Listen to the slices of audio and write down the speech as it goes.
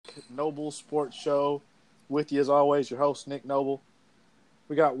Noble Sports Show. With you, as always, your host, Nick Noble.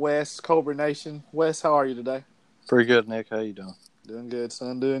 We got Wes, Cobra Nation. Wes, how are you today? Pretty good, Nick. How you doing? Doing good,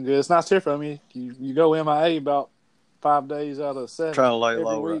 son. Doing good. It's nice to hear from you. You go MIA about 5 days out of 7. Trying to lay every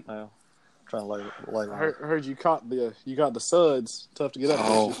low week. right now. Trying to lay low. I heard you got the suds. Tough to get up.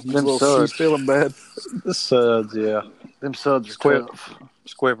 Oh, You them little suds. she's feeling bad. The suds, yeah. Them suds are tough.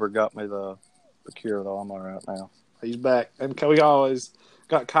 Squibber got me the cure, though. I'm all right now. He's back. And we always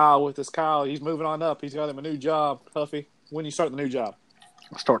got Kyle with us. Kyle, he's moving on up. He's got him a new job. Huffy, when you start the new job?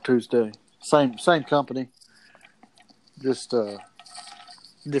 I start Tuesday. Same company. Just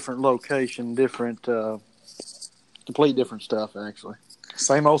different location, different, complete different stuff, actually.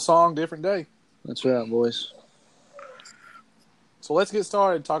 Same old song, different day. That's right, boys. So let's get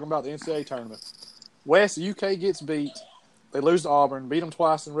started talking about the NCAA tournament. West, UK gets beat. They lose to Auburn, beat them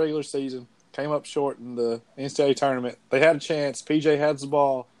twice in regular season, came up short in the NCAA tournament. They had a chance. PJ has the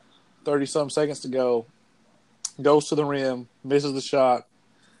ball, 30-some seconds to go, goes to the rim, misses the shot.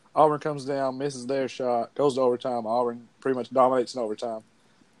 Auburn comes down, misses their shot, goes to overtime. Auburn pretty much dominates in overtime.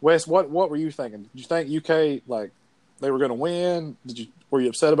 Wes, what were you thinking? Did you think UK, they were going to win? Were you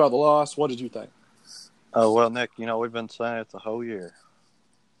upset about the loss? What did you think? Oh, well, Nick, we've been saying it the whole year.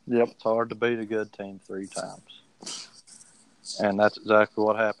 Yep. It's hard to beat a good team 3 times. And that's exactly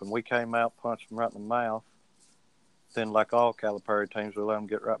what happened. We came out, punched them right in the mouth. Then, like all Calipari teams, we let them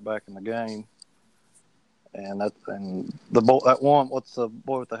get right back in the game. And the boy that one, what's the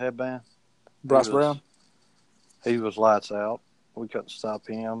boy with the headband? Bryce Brown. He was lights out. We couldn't stop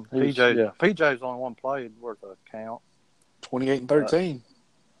him. PJ's the only one played worth a count. 28-13.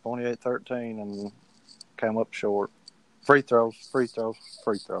 28-13 and came up short. Free throws.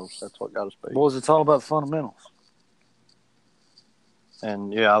 That's what got us beat. Boys, it's all about fundamentals.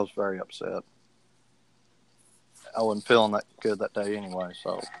 And, I was very upset. I wasn't feeling that good that day anyway,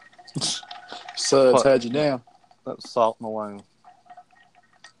 so. Suds had you down. That was salt in the wound.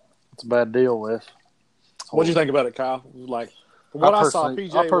 It's a bad deal, Wes. What did you think about it, Kyle? I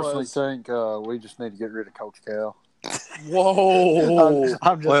personally think we just need to get rid of Coach Cal. Whoa!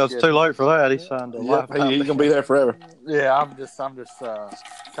 I'm just well, it's kidding. too late for that. He signed a lifetime. He's gonna be there forever. Yeah, I'm just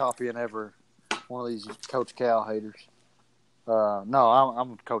copying every one of these Coach Cal haters. No,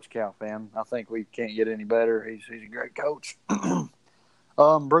 I'm a Coach Cal fan. I think we can't get any better. He's a great coach.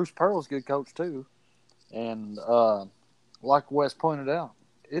 Bruce Pearl's a good coach too, and like Wes pointed out,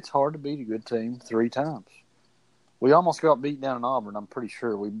 it's hard to beat a good team 3 times. We almost got beat down in Auburn. I'm pretty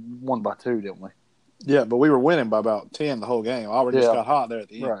sure we won by 2, didn't we? Yeah, but we were winning by about 10 the whole game. Auburn just got hot there at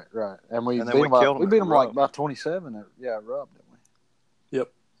the end. Right. And we beat them by 27 at Rupp, didn't we?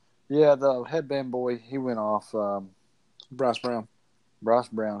 Yep. Yeah, the headband boy, he went off. Bryce Brown,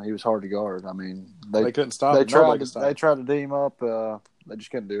 he was hard to guard. I mean, they couldn't stop him. They tried to D him up. They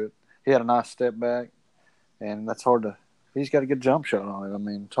just couldn't do it. He had a nice step back, and that's hard to – he's got a good jump shot on it. I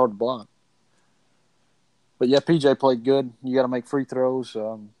mean, it's hard to block. But, yeah, PJ played good. You got to make free throws.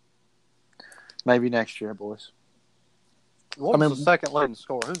 Maybe next year, boys. What was the second leading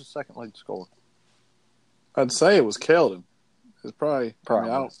scorer? Who's the second leading scorer? I'd say it was Keldon. It's probably. I mean,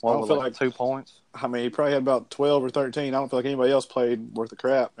 I don't feel like 2 points. I mean, he probably had about 12 or 13. I don't feel like anybody else played worth of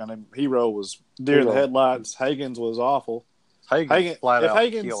crap. I mean, Hero was deer in the headlights. Hagens was awful. Hagens flat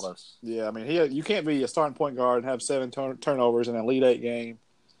out killed us. Yeah, I mean, you can't be a starting point guard and have 7 turnovers in an Elite 8 game,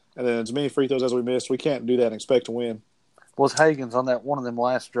 and then as many free throws as we missed. We can't do that and expect to win. Was Hagens on that one of them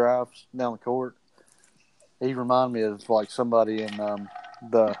last drives down the court? He reminded me of like somebody in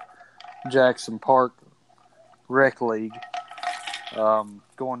the Jackson Park Rec League,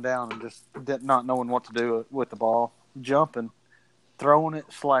 going down and just not knowing what to do with the ball, jumping, throwing it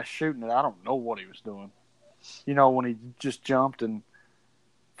 / shooting it. I don't know what he was doing. When he just jumped and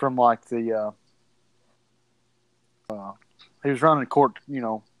from like the he was running the court,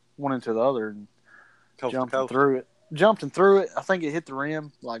 one into the other and jumped and threw it. I think it hit the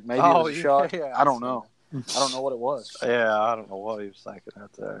rim, like maybe it was a shot. Yeah, I don't know. I don't know what it was. Yeah, I don't know what he was thinking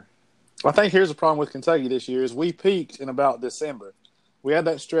out there. I think here's the problem with Kentucky this year is we peaked in about December. We had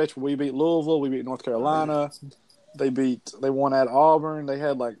that stretch where we beat Louisville, we beat North Carolina, they won at Auburn. They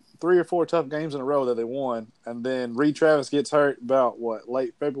had like 3 or 4 tough games in a row that they won, and then Reed Travis gets hurt about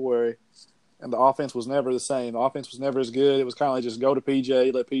late February, and the offense was never the same. The offense was never as good. It was kind of like just go to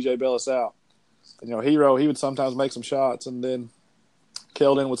PJ, let PJ bail us out. And, Hero, he would sometimes make some shots, and then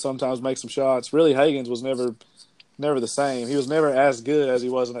Keldon would sometimes make some shots. Really, Hagens was never the same. He was never as good as he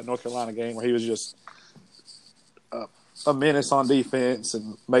was in that North Carolina game where he was just a menace on defense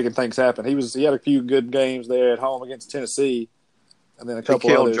and making things happen. He had a few good games there at home against Tennessee, and then a couple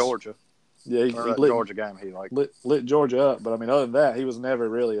he killed others. Georgia. Yeah, he Or that lit, Georgia game, he like, lit Georgia up. But I mean, other than that, he was never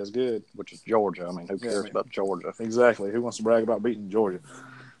really as good. which is Georgia. I mean, who Yeah, cares about Georgia? exactly. Who wants to brag about beating Georgia?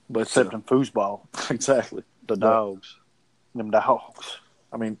 But Except in foosball. exactly. The But, dogs. Them dogs.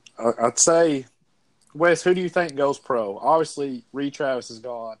 I mean, I'd say, Wes, who do you think goes pro? Obviously, Reed Travis is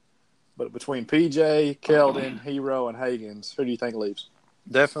gone. But between PJ, Keldon, Hero, and Hagens, who do you think leaves?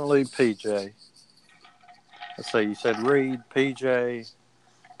 Definitely PJ. Let's see. You said Reed, PJ.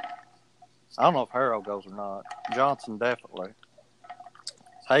 I don't know if Harrell goes or not. Johnson definitely.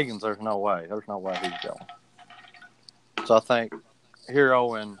 Hagens, there's no way. There's no way he's going. So I think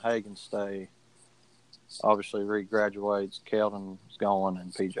Hero and Hagens stay. Obviously, Reed graduates. Keldon's going,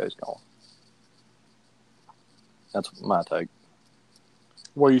 and PJ's going. That's my take.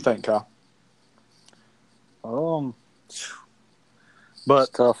 What do you think, Kyle? But It's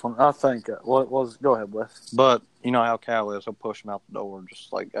a tough one. I think. Go ahead, Wes. But you know how Cal is. He'll push him out the door,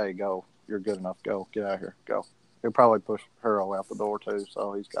 just like, hey, go. You're good enough. Go. Get out of here. Go. He'll probably push Hurl out the door, too,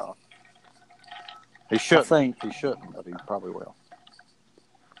 so he's gone. He shouldn't. He shouldn't, but he probably will.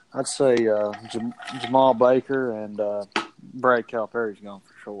 I'd say Jamal Baker and Brad Calipari's gone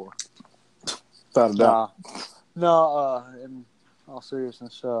for sure. Without a doubt. In all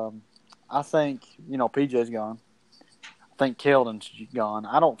seriousness, I think, PJ's gone. I think Keldon's gone.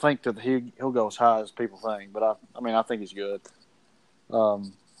 I don't think that he'll go as high as people think, but I think he's good.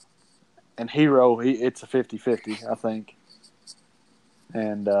 And Hero, it's a 50-50, I think.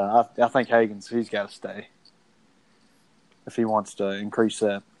 And I think Hagens, he's got to stay if he wants to increase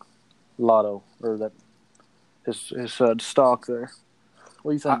that lotto or that his stock there.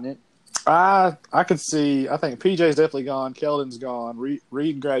 What do you think, Nick? I could see. I think PJ's definitely gone. Keldon's gone.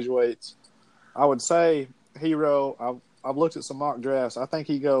 Reed graduates. I would say Hero. I've looked at some mock drafts. I think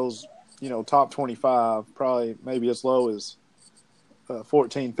he goes, top 25, probably maybe as low as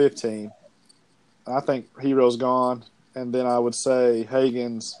 14, 15. I think Hero's gone, and then I would say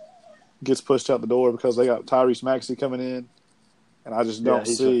Hagens gets pushed out the door because they got Tyrese Maxey coming in, and I just don't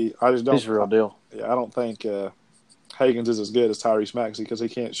see. He's a real deal. Yeah, I don't think Hagens is as good as Tyrese Maxey because he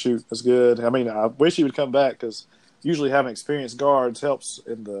can't shoot as good. I mean, I wish he would come back because usually having experienced guards helps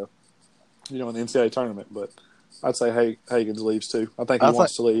in the, in the NCAA tournament. But I'd say Hagens leaves too. I think he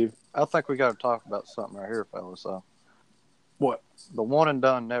wants to leave. I think we got to talk about something right here, fellas. What? The one and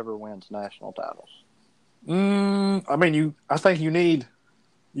done never wins national titles. I mean, I think you need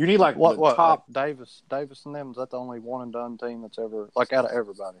like what top. Like Davis and them, is that the only one and done team that's ever, like, out of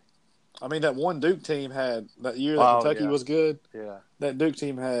everybody? I mean, that one Duke team had that year that Kentucky was good. Yeah, that Duke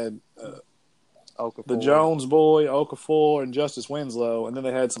team had Okafor, the Jones boy, Okafor, and Justice Winslow, and then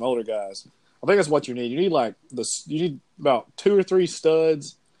they had some older guys. I think that's what you need. You need about 2 or 3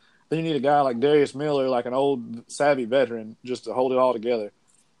 studs. Then you need a guy like Darius Miller, like an old savvy veteran, just to hold it all together.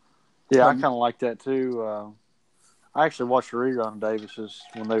 Yeah, I kind of like that too. I actually watched a rerun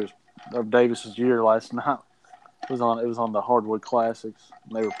of Davis's year last night. It was on the Hardwood Classics.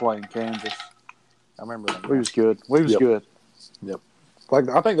 They were playing Kansas. I remember that. We was good. Good. Yep. Like,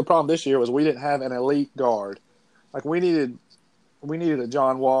 I think the problem this year was we didn't have an elite guard. Like, we needed a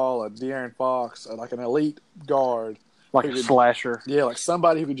John Wall, a De'Aaron Fox, like an elite guard. Like a slasher. Yeah, like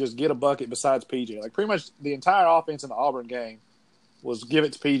somebody who could just get a bucket besides PJ. Like, pretty much the entire offense in the Auburn game was give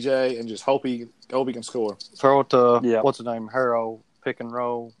it to PJ and just hope he can score. Throw it to, what's his name, Harrow, pick and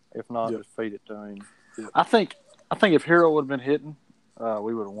roll. If not, just feed it to him. Yep. I think if Hero would have been hitting,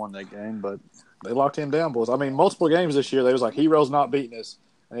 we would have won that game. But they locked him down, boys. I mean, multiple games this year, they was like, Hero's not beating us.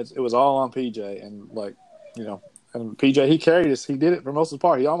 And it was all on PJ. And, and PJ, he carried us. He did it for most of the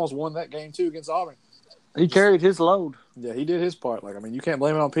part. He almost won that game, too, against Auburn. He carried his load. Yeah, he did his part. Like, I mean, you can't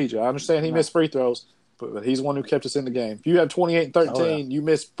blame it on PJ. I understand he missed free throws, but he's the one who kept us in the game. If you had 28-13, you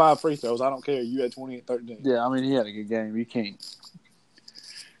missed 5 free throws. I don't care. You had 28-13. Yeah, I mean, he had a good game. You can't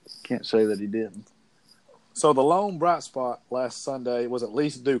say that he didn't. So the lone bright spot last Sunday was at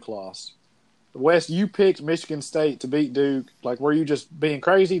least Duke lost. Wes, you picked Michigan State to beat Duke. Like, were you just being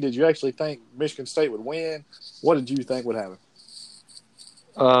crazy? Did you actually think Michigan State would win? What did you think would happen?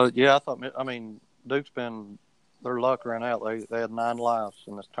 Yeah, I mean, Duke's been – their luck ran out. They had 9 lives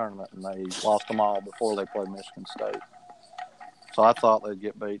in this tournament, and they lost them all before they played Michigan State. So I thought they'd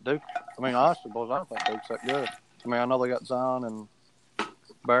get beat. Duke – I mean, honestly, boys, I don't think Duke's that good. I mean, I know they got Zion and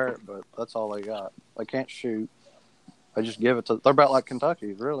Barrett, but that's all they got. They can't shoot. They just give it to – they're about like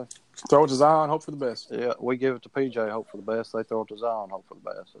Kentucky, really. Throw it to Zion, hope for the best. Yeah, we give it to PJ, hope for the best. They throw it to Zion, hope for the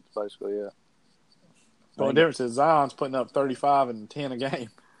best. That's basically it. The only difference is Zion's putting up 35 and 10 a game.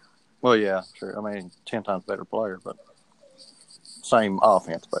 Well, yeah, sure. I mean, 10 times better player, but same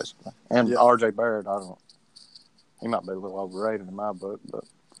offense, basically. And R.J. Barrett, he might be a little overrated in my book, but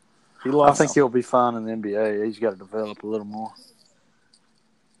He I lost. think he'll be fine in the NBA. He's got to develop a little more.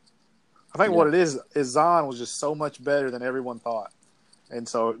 I think what it is Zion was just so much better than everyone thought. And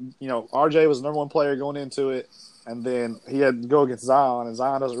so, RJ was the number one player going into it, and then he had to go against Zion, and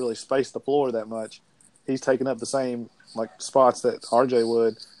Zion doesn't really space the floor that much. He's taking up the same spots that RJ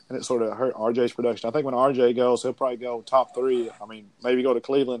would, and it sort of hurt RJ's production. I think when RJ goes, he'll probably go top 3. I mean, maybe go to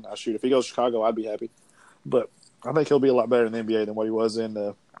Cleveland. If he goes to Chicago, I'd be happy. But I think he'll be a lot better in the NBA than what he was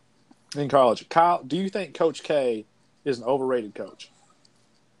in college. Kyle, do you think Coach K is an overrated coach?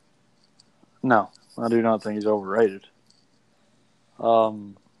 No, I do not think he's overrated. I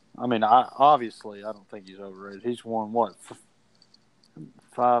mean, obviously I don't think he's overrated. He's won,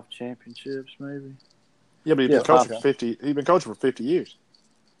 5 championships maybe? Yeah, but he's been coaching for 50. He's been coaching for 50 years.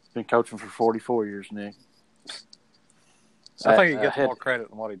 Been coaching for 44 years, Nick. I think he gets more credit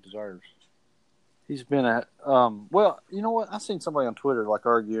than what he deserves. He's been well, you know what? I seen somebody on Twitter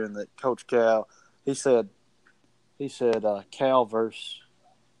arguing that Coach Cal. He said Cal versus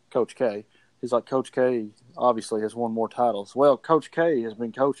Coach K. He's like, Coach K obviously has won more titles. Well, Coach K has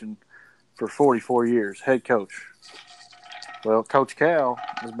been coaching for 44 years, head coach. Well, Coach Cal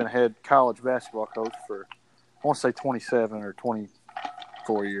has been a head college basketball coach for, I want to say 27 or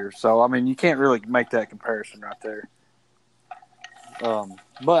 24 years. So, I mean, you can't really make that comparison right there.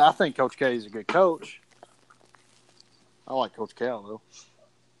 But I think Coach K is a good coach. I like Coach Cal, though.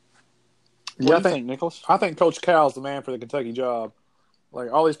 What do you think, Nicholas? I think Coach Cal's the man for the Kentucky job. Like,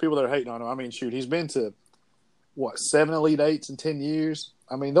 all these people that are hating on him, I mean, shoot, he's been to, 7 Elite Eights in 10 years?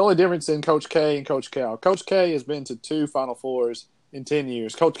 I mean, the only difference in Coach K and Coach Cal, Coach K has been to 2 Final Fours in 10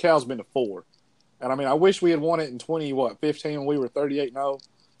 years. Coach Cal's been to 4. And, I mean, I wish we had won it in 15 when we were 38-0.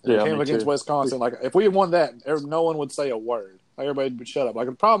 We came up against Wisconsin. Like, if we had won that, no one would say a word. Like, everybody would shut up. Like,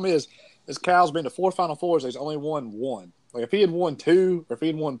 the problem is Cal's been to 4 Final Fours. He's only won 1. Like, if he had won 2 or if he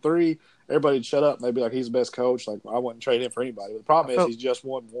had won 3, everybody would shut up and they'd be like, he's the best coach. Like, I wouldn't trade him for anybody. But the problem is he's just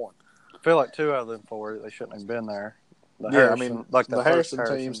won 1. I feel like 2 out of them 4, they shouldn't have been there. The Harrison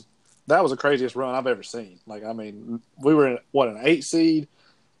teams, that was the craziest run I've ever seen. Like, I mean, we were in, an 8 seed,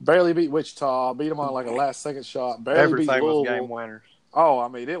 barely beat Wichita, beat them on like a last-second shot, barely beat Louisville. Everything was game winners. Oh, I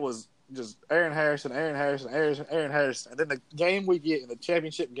mean, it was just Aaron Harrison. And then the game we get in the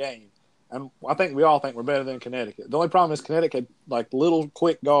championship game, and I think we all think we're better than Connecticut. The only problem is Connecticut had, like, little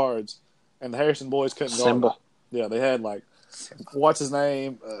quick guards, and the Harrison boys couldn't guard them. Yeah, they had, like, what's his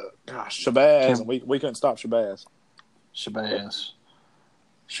name? Shabazz, and we couldn't stop Shabazz. Shabazz.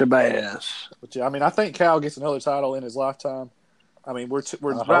 But yeah, I mean, I think Cal gets another title in his lifetime. I mean, we're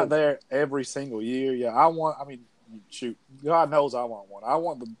right there every single year. Yeah, shoot, God knows I want one. I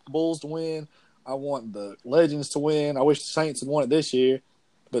want the Bulls to win. I want the Legends to win. I wish the Saints had won it this year.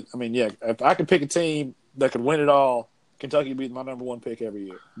 But, I mean, yeah, if I could pick a team that could win it all, Kentucky would be my number 1 pick every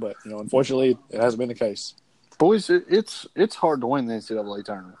year. But, unfortunately, it hasn't been the case. Boys, it's hard to win the NCAA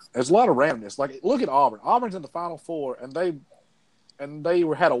tournament. There's a lot of randomness. Like, look at Auburn. Auburn's in the Final Four, and they had a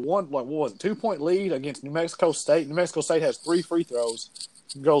 2-point lead against New Mexico State. New Mexico State has 3 free throws,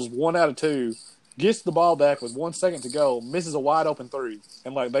 goes 1 out of 2, gets the ball back with 1 second to go, misses a wide open 3,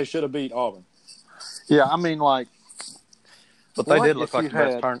 and like they should have beat Auburn. Yeah, I mean, like, but they did look like the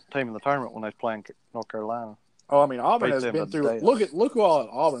best team in the tournament when they was playing North Carolina. Oh, I mean, Auburn has been through. Look who all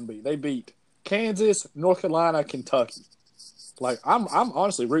Auburn beat. They beat Kansas, North Carolina, Kentucky. Like, I'm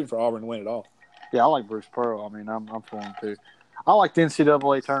honestly rooting for Auburn to win it all. Yeah, I like Bruce Pearl. I mean, I'm for him too. I like the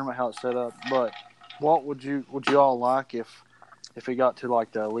NCAA tournament, how it's set up. But what would you all like if it got to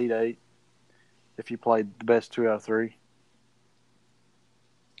like the Elite Eight? If you played the best 2 out of 3?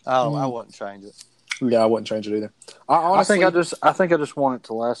 I wouldn't change it. Yeah, I wouldn't change it either. I think I just want it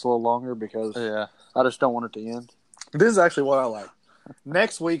to last a little longer because I just don't want it to end. This is actually what I like.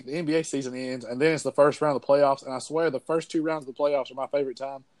 Next week, the NBA season ends, and then it's the first round of the playoffs. And I swear the first 2 rounds of the playoffs are my favorite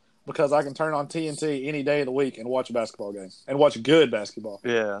time because I can turn on TNT any day of the week and watch a basketball game and watch good basketball.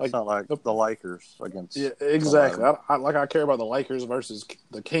 Yeah, it's not like the Lakers against. Yeah, exactly. I care about the Lakers versus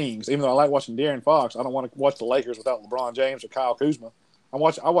the Kings. Even though I like watching De'Aaron Fox, I don't want to watch the Lakers without LeBron James or Kyle Kuzma. I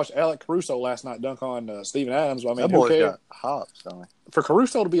watched Alec Caruso last night dunk on Steven Adams. I mean, that boy's got hops, don't he? For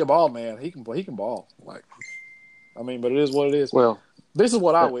Caruso to be a ball man, he can ball. Like, I mean, but it is what it is. Well, this is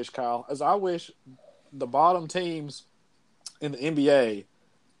what I wish, Kyle. I wish the bottom teams in the NBA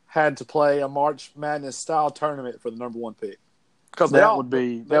had to play a March Madness style tournament for the number 1 pick. Because that would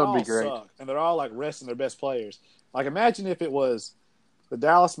be great. Suck, and they're all like resting their best players. Like, imagine if it was the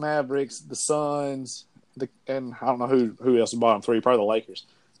Dallas Mavericks, the Suns, and I don't know who else is bottom 3, probably the Lakers.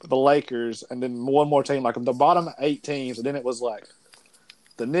 But the Lakers, and then one more team, like the bottom 8 teams, and then it was like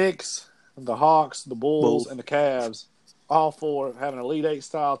the Knicks, the Hawks, the Bulls, and the Cavs all for having an Elite Eight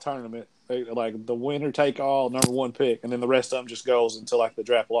style tournament, like the winner take all number one pick, and then the rest of them just goes into like the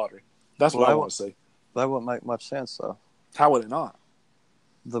draft lottery. That's what I want to see. That wouldn't make much sense, though. How would it not?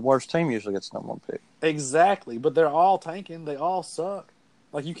 The worst team usually gets number one pick. Exactly, but they're all tanking. They all suck.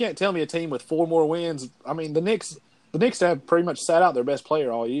 Like you can't tell me a team with 4 more wins. I mean, the Knicks have pretty much sat out their best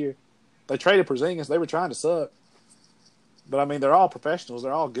player all year. They traded Porzingis. They were trying to suck. But, I mean, they're all professionals.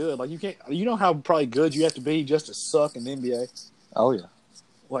 They're all good. Like, you know how probably good you have to be just to suck in the NBA? Oh, yeah.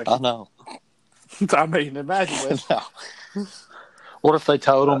 Like, I know. I mean, imagine it. No. What if they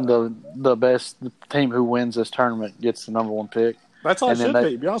told them the best team who wins this tournament gets the number one pick? That's how it should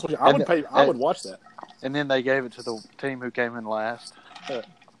be. To be honest with you, I would watch that. And then they gave it to the team who came in last.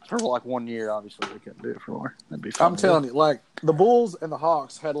 For like 1 year, obviously they couldn't do it for more. That'd be fun. I'm telling you, like the Bulls and the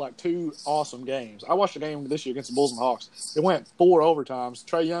Hawks had like 2 awesome games. I watched a game this year against the Bulls and the Hawks. It went 4 overtimes.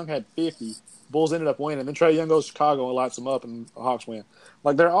 Trae Young had 50. Bulls ended up winning. Then Trae Young goes to Chicago and lights them up, and the Hawks win.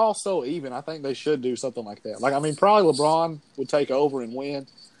 Like they're all so even. I think they should do something like that. Like I mean, probably LeBron would take over and win,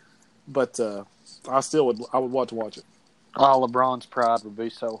 but I would want to watch it. Oh, LeBron's pride would be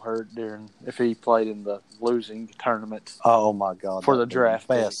so hurt if he played in the losing tournament. Oh, my God. For the draft.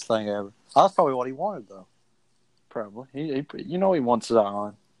 Best thing ever. That's probably what he wanted, though. Probably. He he wants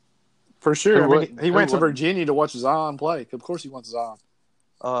Zion. For sure. He went to Virginia to watch Zion play. Of course he wants Zion.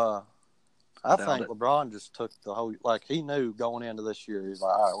 I think LeBron just took the whole – like, he knew going into this year, he's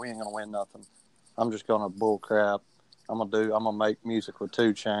like, all right, we ain't going to win nothing. I'm just going to bull crap. I'm going to make music with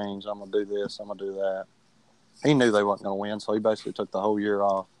 2 Chainz. I'm going to do this. I'm going to do that. He knew they weren't going to win, so he basically took the whole year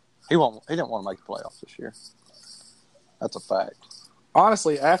off. He didn't want to make the playoffs this year. That's a fact.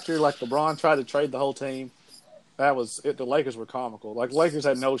 Honestly, after like LeBron tried to trade the whole team, that was it. The Lakers were comical. Like Lakers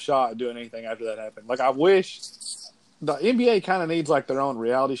had no shot at doing anything after that happened. Like I wish the NBA kind of needs like their own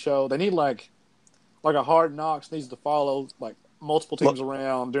reality show. They need like a Hard Knocks needs to follow like multiple teams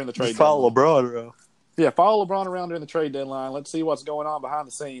around during the trade. Follow LeBron around. Yeah, follow LeBron around during the trade deadline. Let's see what's going on behind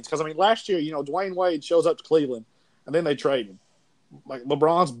the scenes. Because, I mean, last year, Dwayne Wade shows up to Cleveland, and then they trade him. Like,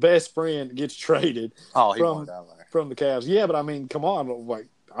 LeBron's best friend gets traded from the Cavs. Yeah, but, I mean, come on. Like,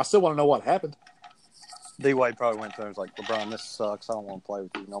 I still want to know what happened. D-Wade probably went there and was like, LeBron, this sucks. I don't want to play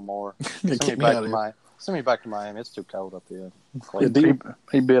with you no more. Send me back to Miami. It's too cold up here.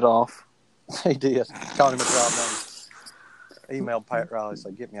 He bit off. He did. Called him a job name. Emailed Pat Riley,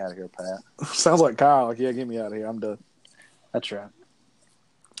 said, get me out of here, Pat. Sounds like Kyle. Like, yeah, get me out of here. I'm done. That's right.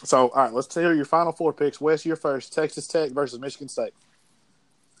 So, all right, let's hear your final 4 picks. Wes, you're first. Texas Tech versus Michigan State.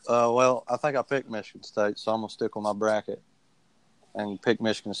 Well, I think I picked Michigan State, so I'm going to stick with my bracket and pick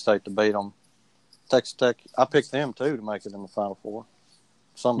Michigan State to beat them. Texas Tech, I picked them, too, to make it in the Final Four.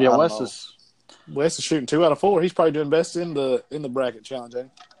 Wes is shooting 2 out of 4. He's probably doing best in the bracket challenge,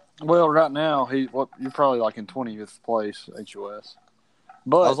 ain't he? Well, right now, you're probably like in 20th place, HOS.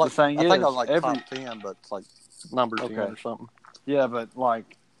 But I was like, the thing I think I was like top 10, but it's like number 10 or something. Yeah, but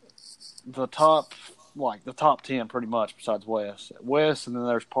like the top 10 pretty much besides Wes, and then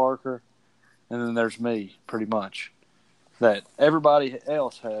there's Parker, and then there's me pretty much. That everybody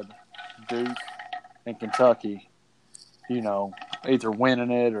else had Duke and Kentucky, either winning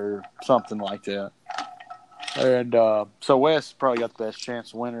it or something like that. And so Wes probably got the best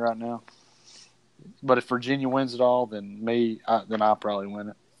chance to win it right now. But if Virginia wins it all, then I'll probably win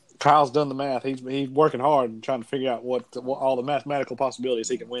it. Kyle's done the math. He's working hard and trying to figure out what all the mathematical possibilities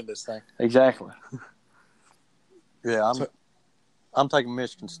he can win this thing. Exactly. Yeah, I'm taking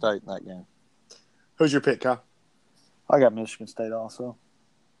Michigan State in that game. Who's your pick, Kyle? I got Michigan State also.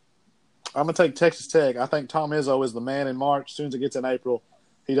 I'm going to take Texas Tech. I think Tom Izzo is the man in March. As soon as it gets in April,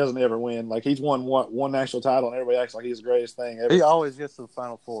 he doesn't ever win. Like, he's won one national title, and everybody acts like he's the greatest thing ever. He always gets to the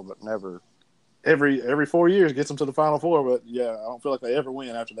Final Four, but never. Every 4 years gets them to the Final Four, but, yeah, I don't feel like they ever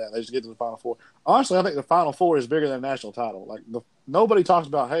win after that. They just get to the Final Four. Honestly, I think the Final Four is bigger than a national title. Like, nobody talks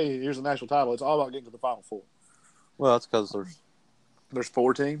about, hey, here's a national title. It's all about getting to the Final Four. Well, that's because there's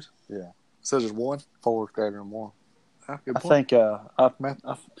 4 teams? Yeah. It says there's 1? 4 is greater than 1. I think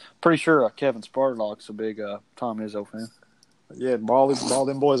I'm pretty sure Kevin Sparlock's a big Tom Izzo fan. Yeah, ball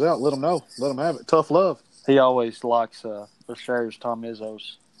them boys out. Let them know. Let them have it. Tough love. He always likes or shares Tom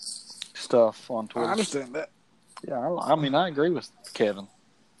Izzo's stuff on Twitter. I understand that. Yeah, I agree with Kevin.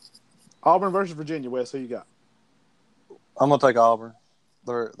 Auburn versus Virginia, Wes. Who you got? I'm gonna take Auburn.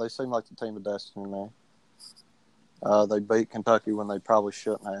 They seem like the team of destiny, man. They beat Kentucky when they probably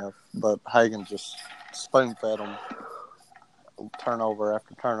shouldn't have, but Hagan just spoon-fed them turnover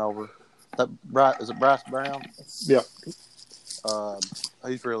after turnover. Is it Bryce Brown? Yeah.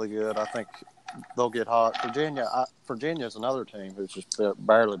 He's really good. I think they'll get hot. Virginia's another team who's just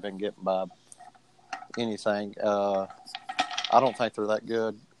barely been getting by anything. I don't think they're that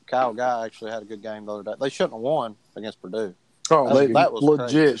good. Kyle Guy actually had a good game the other day. They shouldn't have won against Purdue. Oh, That was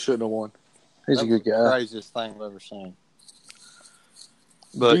legit crazy. shouldn't have won. He's That a good was guy. the craziest thing I've ever seen.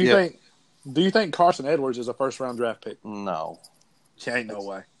 But Do you think Carson Edwards is a first round draft pick? No. Ain't no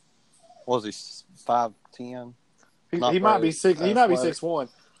way. Was he 5'10"? He might be six. He might be 6'1".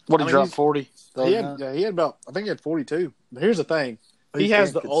 What did he drop? he's- 40. He had about. I think he had 42. But here's the thing: he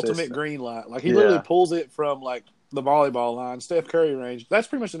has the ultimate green light. Like he literally pulls it from like the volleyball line, Steph Curry range. That's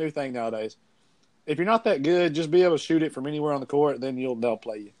pretty much the new thing nowadays. If you're not that good, just be able to shoot it from anywhere on the court, then they'll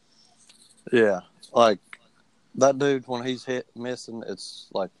play you. Yeah, like that dude when he's missing, it's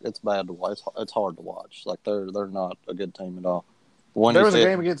bad to watch. It's hard to watch. Like they're not a good team at all. When There was a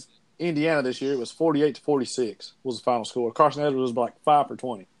game against Indiana this year. It was 48-46 was the final score. Carson Edwards was like 5 for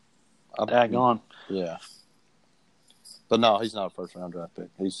 20. Daggone. Yeah, but no, he's not a first round draft pick.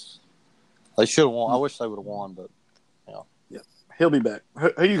 They should have won. I wish they would have won, but He'll be back.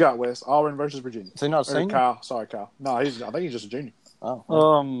 Who you got, Wes? Auburn versus Virginia. is he not a senior? Kyle. Sorry, Kyle. No, I think he's just a junior.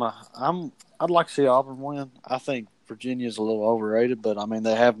 Oh, I'd like to see Auburn win. I think Virginia's a little overrated, but I mean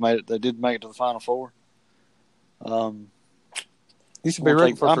they have made it. They did make it to the Final Four. you should be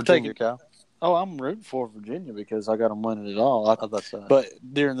rooting for Virginia, Cal. Oh, I'm rooting for Virginia because I got them winning it all. But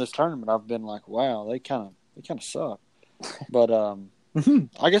during this tournament, I've been like, wow, they kind of suck. But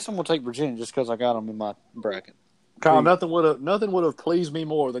I guess I'm gonna take Virginia just because I got them in my bracket. Kyle, nothing would have pleased me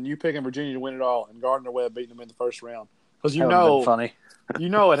more than you picking Virginia to win it all and Gardner Webb beating them in the first round. Because funny.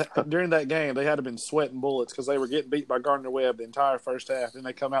 During that game they had to have been sweating bullets because they were getting beat by Gardner Webb the entire first half. Then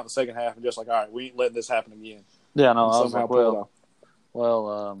they come out in the second half and just like, all right, we ain't letting this happen again. Yeah, no, I was like,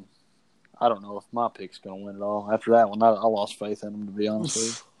 well, I don't know if my pick's going to win it all. After that one, I lost faith in them, to be honest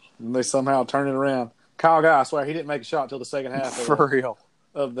with you. And they somehow turn it around. Kyle Guy, I swear, he didn't make a shot until the second half For real.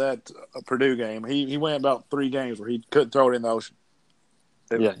 of that Purdue game. He went about 3 games where he couldn't throw it in the ocean.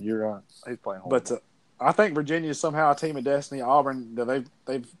 Yeah, you're right. He's playing horrible. But I think Virginia is somehow a team of destiny. Auburn, they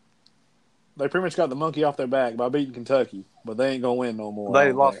pretty much got the monkey off their back by beating Kentucky, but they ain't gonna win no more.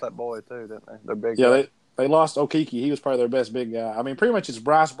 They lost that boy too, didn't they? Their big guy. They lost Okiki. He was probably their best big guy. I mean, pretty much it's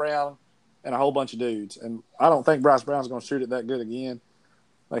Bryce Brown and a whole bunch of dudes, and I don't think Bryce Brown's gonna shoot it that good again.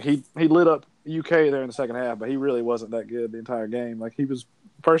 Like he lit up UK there in the second half, but he really wasn't that good the entire game. Like he was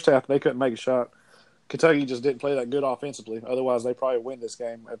first half, they couldn't make a shot. Kentucky just didn't play that good offensively. Otherwise, they probably win this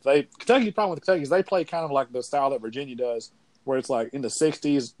game. Kentucky's problem with Kentucky is they play kind of like the style that Virginia does, where it's like in the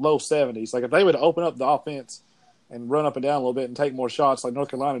 60s, low 70s. Like if they would open up the offense and run up and down a little bit and take more shots like North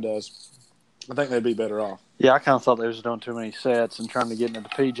Carolina does, I think they'd be better off. Yeah, I kind of thought they was doing too many sets and trying to get into the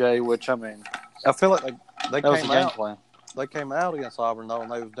PJ, which I mean, I feel like they that was came the game out. plan. They came out against Auburn though, and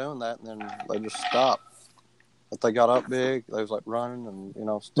they was doing that, and then they just stopped. But they got up big. They was like running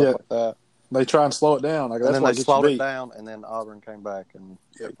and stuff like that. They try and slow it down. Like, And that's then what they gets slowed you it beat. down, and then Auburn came back and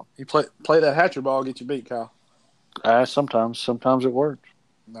You play that Hatcher ball, get you beat, Kyle. Sometimes it works.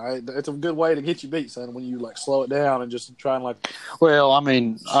 It's a good way to get you beat, son. When you like slow it down and just try and like. Well, I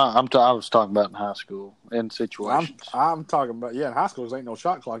mean, I was talking about in high school in situations. I'm talking about in high school. There ain't no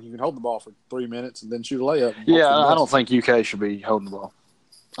shot clock. You can hold the ball for 3 minutes and then shoot a layup. Yeah, I don't think UK should be holding the ball.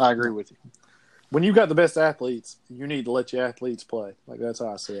 I agree with you. When you got the best athletes, you need to let your athletes play. Like that's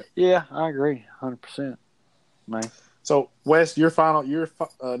how I see it. Yeah, I agree, 100%. Man. So Wes, your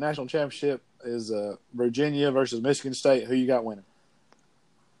national championship is Virginia versus Michigan State. Who you got winning?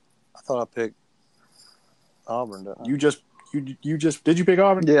 I thought I picked Auburn. Didn't I? You just did you pick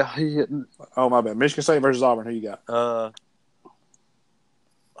Auburn? Yeah, he hitting. Oh my bad. Michigan State versus Auburn. Who you got? I'm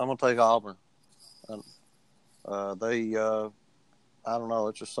gonna take Auburn. I don't know.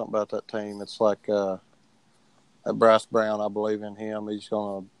 It's just something about that team. It's like that Bryce Brown. I believe in him. He's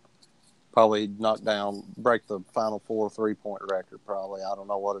gonna probably break the Final Four 3-point record. Probably. I don't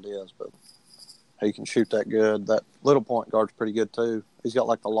know what it is, but he can shoot that good. That little point guard's pretty good too. He's got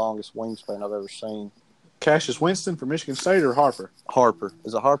like the longest wingspan I've ever seen. Cassius Winston for Michigan State or Harper? Harper.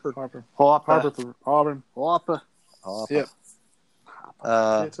 Is it Harper? Harper Hopper. for Auburn. Hopper. Yep.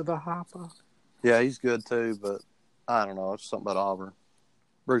 Get to the Hopper. Yeah, he's good too, but I don't know. It's something about Auburn.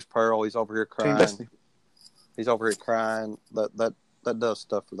 Bruce Pearl, he's over here crying. He's over here crying. That does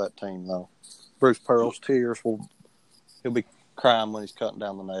stuff for that team, though. Bruce Pearl's tears he'll be crying when he's cutting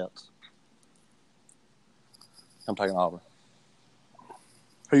down the nets. I'm taking Auburn.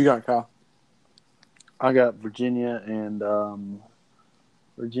 Who you got, Kyle? I got Virginia and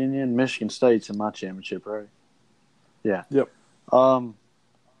Michigan State's in my championship, right? Yeah. Yep.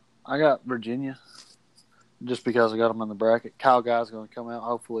 I got Virginia just because I got them in the bracket. Kyle Guy's going to come out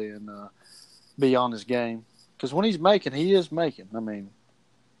hopefully and be on his game because when he's making, he is making. I mean,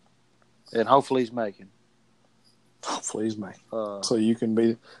 and hopefully he's making. Hopefully he's May. Uh, So you can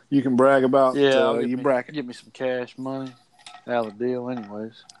brag about you bracket. Give me some cash money out of the deal,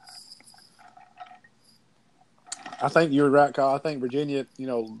 anyways. I think you're right, Kyle. I think Virginia,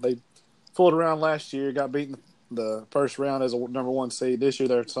 they fooled around last year, got beaten the first round as a number 1 seed. This year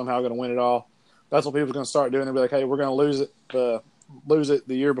they're somehow going to win it all. That's what people are going to start doing. They'll be like, hey, we're going to lose it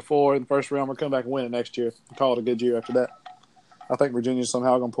the year before in the first round. We're come back and win it next year. Call it a good year after that. I think Virginia's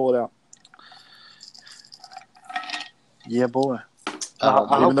somehow going to pull it out. Yeah, boy.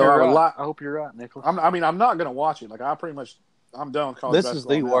 I hope you're right, Nicholas. I'm not going to watch it. Like I'm done with college This is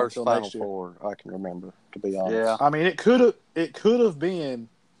basketball the now worst until Final next year. Four I can remember, to be honest. Yeah. I mean, it could have been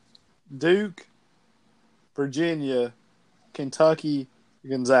Duke, Virginia, Kentucky,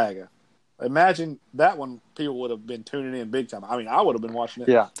 Gonzaga. Imagine that one. People would have been tuning in big time. I mean, I would have been watching it.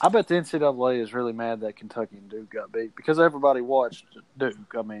 Yeah, I bet the NCAA is really mad that Kentucky and Duke got beat because everybody watched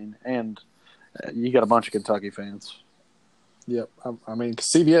Duke. I mean, and you got a bunch of Kentucky fans. Yep. I mean,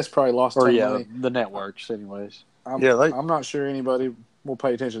 CBS probably lost ton of money. The networks, anyways. I'm not sure anybody will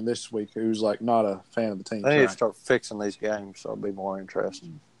pay attention this week who's like not a fan of the team. They need to start fixing these games so it'll be more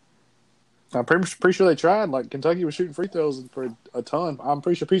interesting. I'm pretty sure they tried. Like Kentucky was shooting free throws for a ton. I'm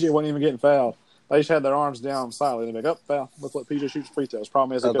pretty sure PJ wasn't even getting fouled. They just had their arms down silently. They're like, foul. Let's let PJ shoot free throws.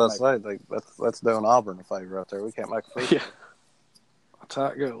 Problem is, that's doing Auburn a favor right there. We can't make a free throw. Yeah. That's how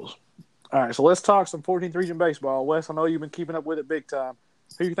it goes. All right, so let's talk some 14th region baseball. Wes, I know you've been keeping up with it big time.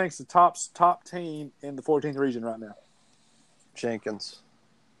 Who do you think's the top team in the 14th region right now? Jenkins.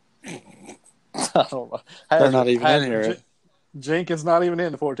 I don't know. They're not even in here. Jenkins not even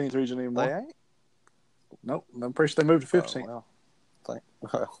in the 14th region anymore. They ain't? Nope. I'm pretty sure they moved to 15th.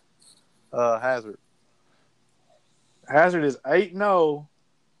 Hazard. Hazard is 8-0,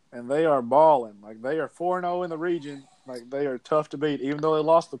 and they are balling. Like, they are 4-0 in the region. Like, they are tough to beat. Even though they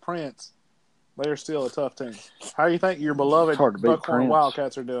lost the Prince, they are still a tough team. How do you think your beloved Buckhorn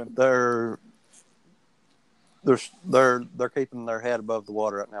Wildcats are doing? They're keeping their head above the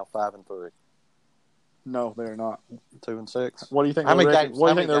water right now, 5-3. No, they're not. 2-6. What do you think? How many games? What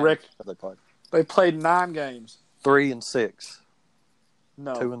do you think their record? Have they played? They played 9 games. 3-6.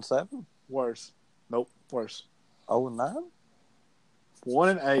 No. 2-7. Worse. Nope. Worse. 0-9.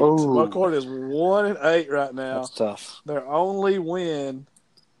 1-8. Oh. So Buckhorn is 1-8 right now. That's tough. Their only win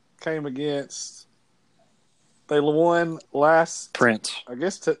came against. They won last Prince. I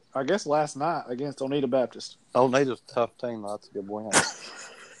guess last night against Oneida Baptist. Oneida's a tough team. That's a good win.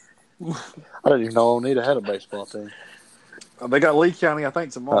 I didn't even know Oneida had a baseball team. They got Lee County, I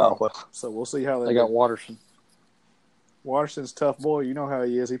think, tomorrow. Oh, well. So we'll see how They got Watterson. Watterson's a tough boy. You know how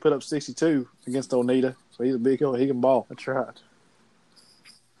he is. He put up 62 against Oneida, so he's a big hill. He can ball. That's right.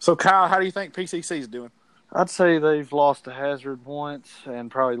 So, Kyle, how do you think PCC is doing? I'd say they've lost to Hazard once and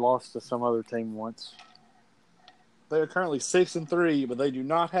probably lost to some other team once. They are currently 6-3, but they do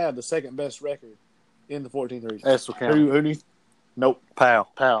not have the second best record in the 14th region. Estill County. Who do you? Nope.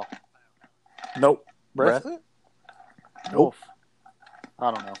 Powell. Nope. Breathitt? Nope.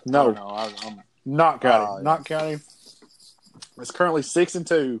 I don't know. No. I don't know. I'm Not County. Yeah. Not County. It's currently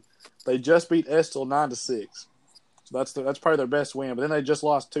 6-2. They just beat Estill 9-6. So that's probably their best win. But then they just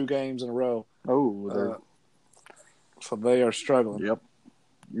lost 2 games in a row. So they are struggling. Yep.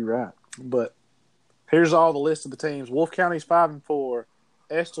 You're right. But here's all the list of the teams. Wolf County's 5-4.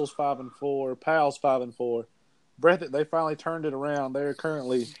 Estill's 5-4. Powell's 5-4. Breathitt, they finally turned it around. They're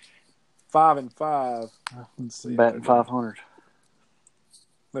currently 5-5. Let's see. Batting 500.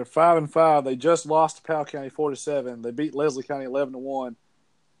 They're 5-5. They just lost to Powell County 4-7. They beat Leslie County 11-1.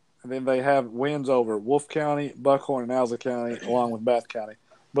 And then they have wins over Wolf County, Buckhorn, and Owsley County, along with Bath County.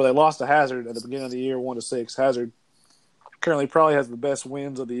 But they lost to Hazard at the beginning of the year, 1-6. Hazard currently probably has the best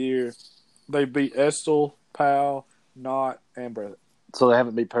wins of the year. They beat Estill, Powell, Knott, and Breathitt. So they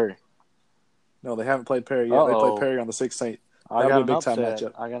haven't beat Perry. No, they haven't played Perry yet. They play Perry on the 16th. That'll be a big-time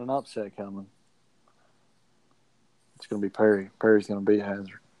matchup. I got an upset coming. It's going to be Perry. Perry's going to beat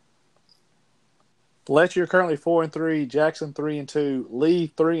Hazard. Letcher currently 4-3, Jackson 3-2,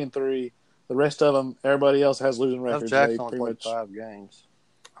 Lee 3-3. The rest of them, everybody else has losing records. Jackson only played 5 games.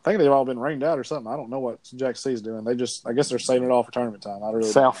 I think they've all been rained out or something. I don't know what Jackson C's doing. I guess they're saving it all for tournament time.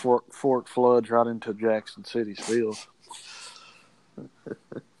 South Fork floods right into Jackson City's field.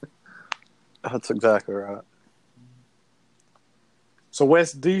 That's exactly right. So,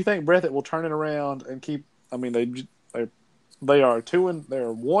 Wes, do you think Breathitt will turn it around and keep? I mean, they are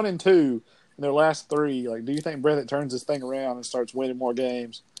 1-2 in their last 3. Like, do you think Breathitt turns this thing around and starts winning more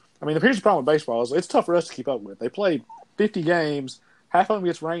games? I mean, here's the problem with baseball is it's tough for us to keep up with. They play 50 games, half of them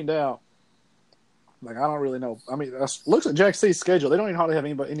gets rained out. Like, I don't really know. I mean, looks at Jack C's schedule. They don't even hardly have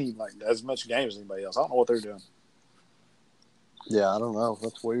as much games as anybody else. I don't know what they're doing. Yeah, I don't know.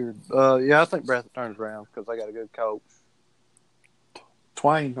 That's weird. Yeah, I think Breathitt turns around because they got a good coach.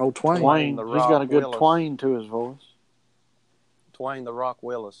 Twain. Twain. the He's Rock got a good Willis. twang to his voice. Twain the Rock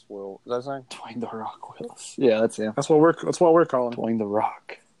Willis will. Is that his name? Twain the Rock Willis. Yeah, that's him. That's what we're calling him. Twain the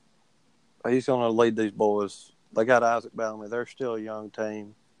Rock. He's going to lead these boys. They got Isaac Bellamy. They're still a young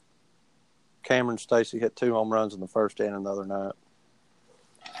team. Cameron Stacy hit 2 home runs in the first inning the other night.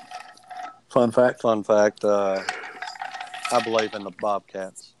 Fun fact. I believe in the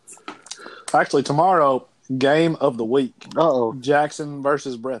Bobcats. Actually, tomorrow, game of the week. Uh-oh. Jackson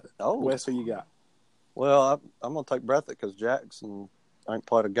versus Breathitt. Oh. Wes, who you got? Well, I'm going to take Breathitt because Jackson ain't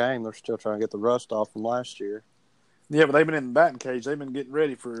played a game. They're still trying to get the rust off from last year. Yeah, but they've been in the batting cage. They've been getting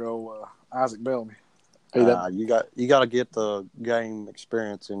ready for Isaac Bellamy. Hey, You got to get the game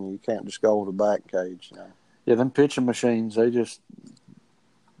experience in you. You can't just go to the back cage. You know? Yeah, them pitching machines,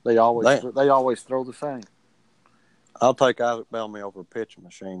 they always throw the same. I'll take Isaac Bellamy over a pitching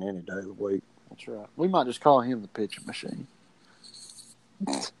machine any day of the week. That's right. We might just call him the pitching machine.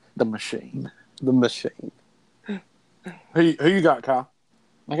 The machine. The machine. Who you got, Kyle?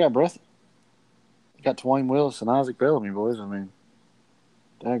 I got Breathitt. I got Twain Willis and Isaac Bellamy, boys. I mean,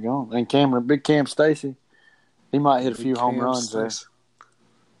 daggone. And Big Cam Stacy. He might hit a few home runs there.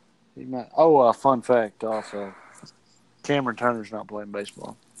 He might. Oh, fun fact also. Cameron Turner's not playing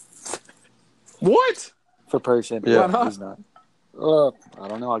baseball. What? For Perry Saint. Yeah. Why not? He's not. I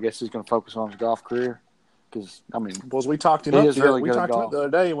don't know. I guess he's going to focus on his golf career. Because, I mean, Boys, we talked him He up. is really we good at talked him up golf. the other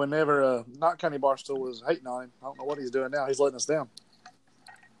day whenever not Kenny Barstool was hating on him. I don't know what he's doing now. He's letting us down.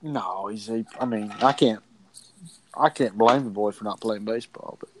 no, I can't blame the boy for not playing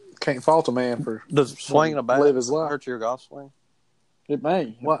baseball, but Can't fault a man for Does swinging a bat live his life. hurt your golf swing? it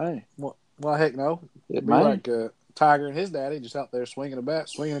may. What? It may. Well, heck no. It It'd be may. like Tiger and his daddy just out there swinging a bat,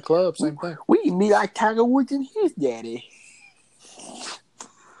 swinging a club, same thing. We can be like Tiger Woods and his daddy.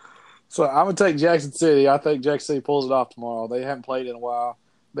 So I'm gonna take Jackson City. I think Jackson City pulls it off tomorrow. They haven't played in a while.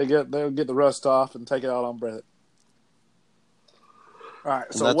 They'll get the rust off and take it out on Breathitt. All right,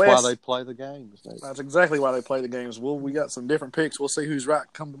 And so that's Wes, why they play the games. that's exactly why they play the games. We got some different picks. We'll see who's right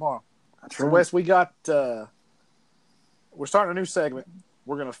come tomorrow. That's So Wes, we got we're starting a new segment.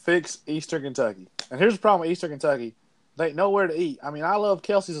 We're gonna fix Eastern Kentucky. And here's the problem with Eastern Kentucky: they ain't nowhere to eat. I mean, I love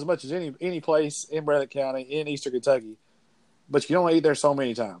Kelsey's as much as any place in Breathitt County in Eastern Kentucky, but you can only eat there so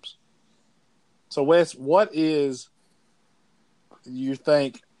many times. So Wes, what is you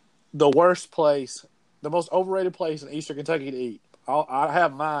think the worst place, the most overrated place in Eastern Kentucky to eat? I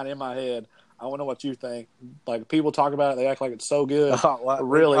have mine in my head. I want to know what you think. Like people talk about it, they act like it's so good.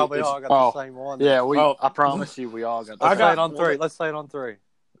 Really, we probably it's- all got the same one. Yeah, Oh. I promise you, we all got that. I Let's got- say it on 3. Let's say it on 3.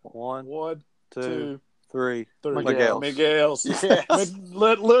 1, One, 2, two, 3. three. Miguel's. Miguel's. Yes.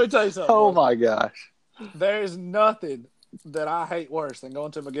 Let me tell you something. Oh, boys. my gosh. There's nothing that I hate worse than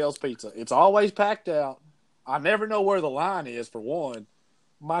going to Miguel's Pizza. It's always packed out. I never know where the line is, for one.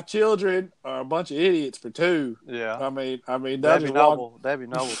 My children are a bunch of idiots, for two. Yeah. I mean, they Debbie just walk. Noble. Debbie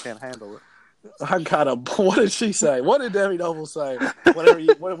Noble can't handle it. I got a. What did she say? What did Debbie Noble say? When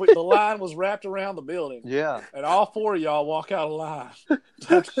the line was wrapped around the building, Yeah. and all four of y'all walk out of line to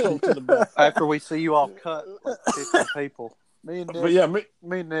have to go to the back. After we see you all cut like 50 people. Me and Nick, But yeah, me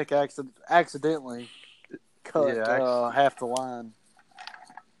and Nick accidentally cut half the line.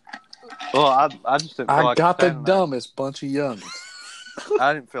 Well, I just didn't feel I like got the standing there. dumbest bunch of youngins.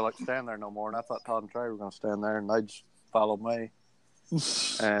 I didn't feel like standing there no more, and I thought Todd and Trey were going to stand there, and they just followed me.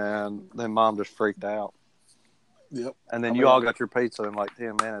 And then Mom just freaked out. Yep. And then I you mean- all got your pizza in like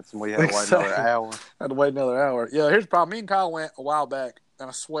 10 minutes, and we had to wait Exactly. another hour. Had to wait another hour. Yeah, here's the problem. Me and Kyle went a while back, and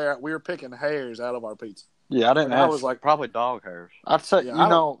I swear we were picking hairs out of our pizza. Yeah, I didn't And I have. was like, Probably dog hairs. I'd say,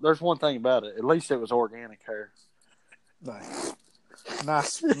 Yeah, there's one thing about it. At least it was organic hair.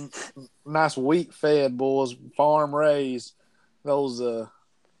 nice, nice wheat-fed boys, farm raised. Those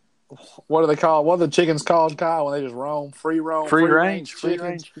what do they call? What are the chickens called, Kyle? When they just roam, free roam, Free range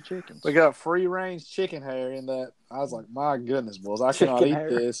chickens. for chickens. They got free range chicken hair in that. I was like, my goodness, boys, I cannot Chicken eat hair.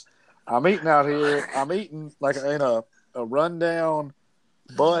 this. I'm eating out here. I'm eating like in a rundown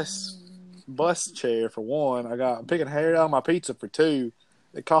bus chair for one. I'm picking hair out of my pizza for two.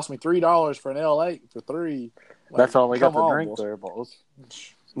 It cost me $3 for an L8 for three. Like, That's all they got come to on, drink boys. there, boys.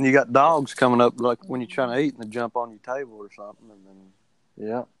 And you got dogs coming up like when you're trying to eat, and they jump on your table or something, and then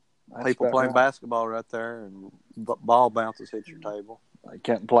Yeah. That's people about playing right. basketball right there, and ball bounces hit your table. They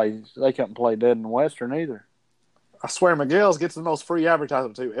couldn't play dead in Western either. I swear Miguel's gets the most free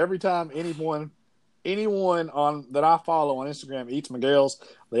advertisement too. Every time anyone on that I follow on Instagram eats Miguel's,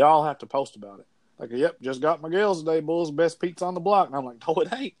 they all have to post about it. Like, yep, just got Miguel's today, bulls, best pizza on the block. And I'm like, no,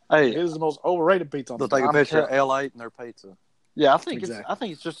 it ain't. It Hey, is the most overrated pizza on the They'll take block. a picture of L8 and their pizza. Yeah, I think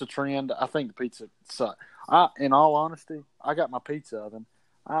Exactly. it's just a trend. I think the pizza sucks. In all honesty, I got my pizza oven.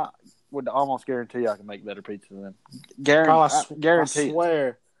 I would almost guarantee I can make better pizza than Kyle, I guarantee it.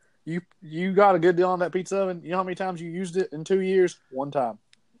 swear, you got a good deal on that pizza oven. You know how many times you used it in 2 years? One time.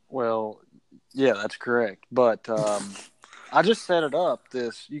 Well, yeah, that's correct. But I just set it up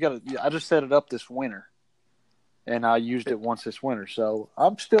I just set it up this winter, and I used it once this winter. So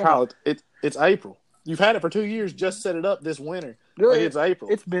I'm still Kyle, it's April. You've had it for 2 years. Just set it up this winter. Like it's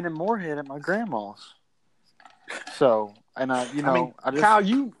April. It's been in Moorhead at my grandma's. So, and Kyle,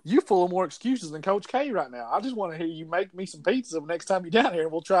 you full of more excuses than Coach K right now. I just want to hear you make me some pizza next time you're down here,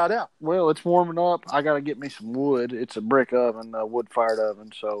 and we'll try it out. Well, it's warming up. I got to get me some wood. It's a brick oven, a wood-fired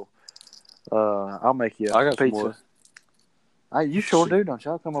oven. So, I'll make you I got some pizza. wood. You sure do, don't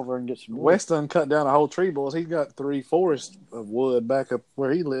you? I'll come over and get some wood. Wes done cut down a whole tree, boys. He's got 3 forests of wood back up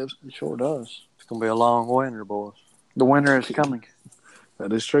where he lives. He sure does. It's gonna be a long winter, boys. The winter is coming.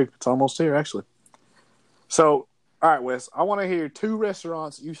 That is true. It's almost here, actually. So, all right, Wes, I want to hear 2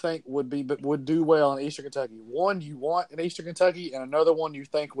 restaurants you think would do well in Eastern Kentucky. One you want in Eastern Kentucky, and another one you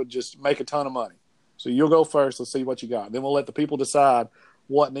think would just make a ton of money. So you'll go first. Let's see what you got. Then we'll let the people decide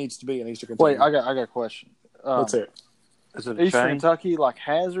what needs to be in Eastern Kentucky. Wait, I got a question. Let's hear it. Is it a Eastern chain? Kentucky, like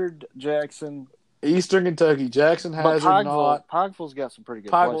Hazard, Jackson, Eastern Kentucky, Jackson, but Hazard, not. Pikeville's got some pretty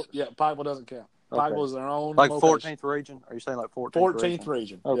good Pikeville, places. yeah, Pikeville doesn't count. Okay. Pikeville is their own Like location. 14th region? Are you saying like 14th, 14th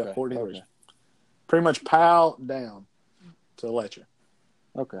region. Okay. Yeah, 14th Okay. region. Pretty much Powell down to Letcher.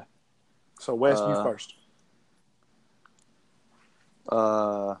 Okay. So, Wes, you first.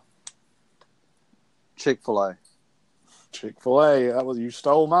 Chick-fil-A. Chick-fil-A. You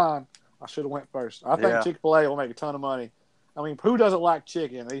stole mine. I should have went first. I think Yeah. Chick-fil-A will make a ton of money. I mean, who doesn't like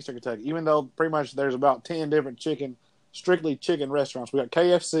chicken in Eastern Kentucky? Even though pretty much there's about 10 different strictly chicken restaurants. We got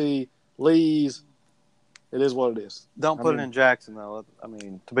KFC, Lee's. It is what it is. Don't put it in Jackson, though. I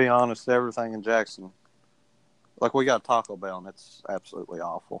mean, to be honest, everything in Jackson, like we got Taco Bell, and it's absolutely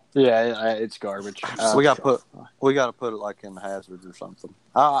awful. Yeah, it's garbage. We got to put it like in Hazard or something.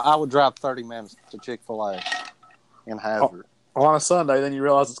 I would drive 30 minutes to Chick-fil-A in Hazard. On a Sunday, then you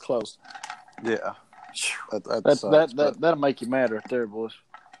realize it's closed. Yeah, that'll make you mad right there, boys.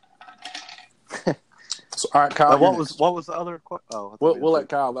 So, all right, Kyle. what was the other question? Oh, we'll let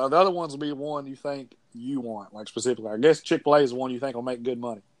Kyle. The other ones will be one you think you want, like specifically. I guess Chick-fil-A is the one you think will make good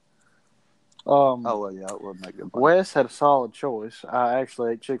money. well, yeah, it would make good money. Wes had a solid choice. I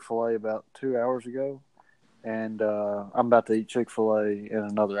actually ate Chick-fil-A about 2 hours ago, and I'm about to eat Chick-fil-A in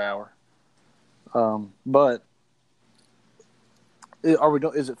another hour. But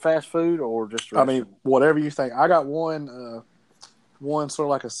is it fast food or just? I mean, whatever you think. I got one sort of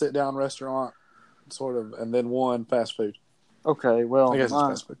like a sit-down restaurant, sort of, and then one fast food. Okay, well, I guess it's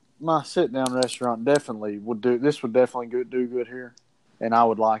fast food. My sit-down restaurant definitely would do. This would definitely do good here, and I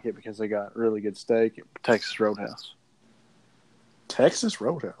would like it because they got really good steak at Texas Roadhouse. Texas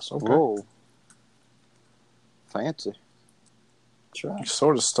Roadhouse. Okay. Whoa, fancy. You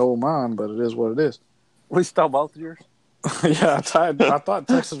sort of stole mine, but it is what it is. We stole both of yours. Yeah, I thought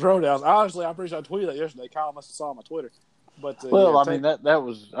Texas Roadhouse. Honestly, I'm pretty sure I tweeted that yesterday. Kyle must have saw my Twitter. But well, I mean that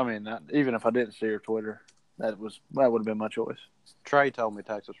was. I mean, even if I didn't see your Twitter, that would have been my choice. Trey told me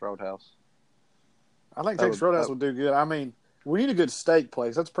Texas Roadhouse. I think Texas Roadhouse would do good. I mean, we need a good steak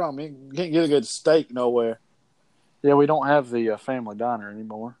place. That's the problem. You can't get a good steak nowhere. Yeah, we don't have the Family Diner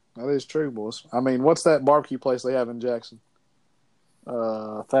anymore. That is true, boys. I mean, what's that barbecue place they have in Jackson?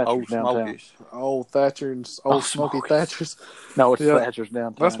 Thatcher's downtown. Smokies. Old Thatcher's, Old Smoky Smokies. Thatcher's. No, it's Yeah. Thatcher's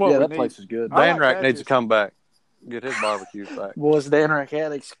downtown. That's what we that need. place is good. I Dan like Rack needs Thatcher's. to come back, get his barbecue back. Was Dan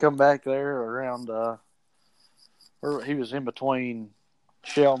Rackadix come back there around? Where he was in between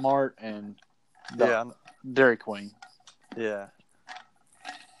Shell Mart and Dairy Queen. Yeah.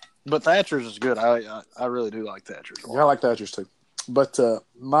 But Thatcher's is good. I really do like Thatcher's. Yeah, I like Thatcher's too. But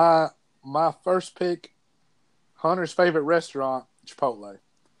my first pick, Hunter's favorite restaurant, Chipotle.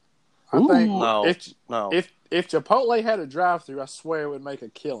 I think if Chipotle had a drive-through, I swear it would make a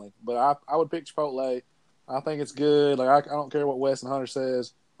killing. But I would pick Chipotle. I think it's good. Like I don't care what Wes and Hunter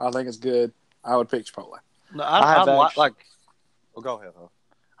says. I think it's good. I would pick Chipotle. No, go ahead. Huh?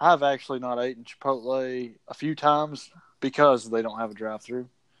 I've actually not eaten Chipotle a few times because they don't have a drive-through.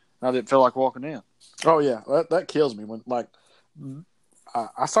 I didn't feel like walking in. Oh yeah, that kills me when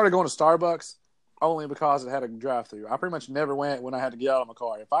I started going to Starbucks only because it had a drive-through. I pretty much never went when I had to get out of my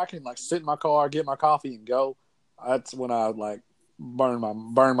car. If I can sit in my car, get my coffee, and go, that's when I burn my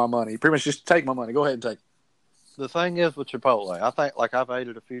money. Pretty much just take my money. Go ahead and take it. The thing is with Chipotle, I think I've ate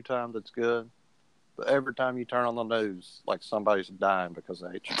it a few times. It's good, but every time you turn on the news, somebody's dying because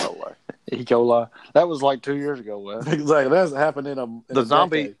they ate Chipotle. E. coli. That was like 2 years ago, Wes. Exactly. That's happened in The a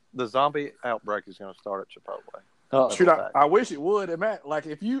zombie decade. the zombie outbreak is going to start at Chipotle. Shoot, I wish it would. Like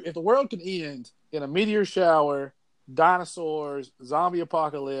if the world can end in a meteor shower, dinosaurs, zombie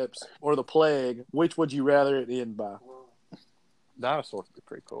apocalypse, or the plague, which would you rather it end by? Dinosaurs would be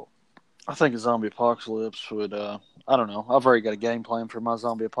pretty cool. I think a zombie apocalypse would. I don't know. I've already got a game plan for my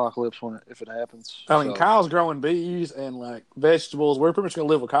zombie apocalypse if it happens. I mean, Kyle's growing bees and like vegetables. We're pretty much going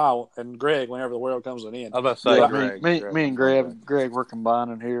to live with Kyle and Greg whenever the world comes to an end. I was about to say, Greg, me and Greg, we're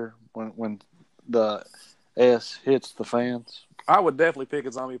combining here when the S hits the fans. I would definitely pick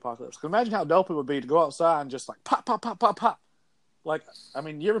a zombie apocalypse. Cause imagine how dope it would be to go outside and just like pop, pop, pop, pop, pop. Like, I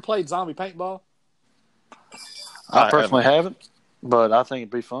mean, you ever played zombie paintball? I personally haven't, but I think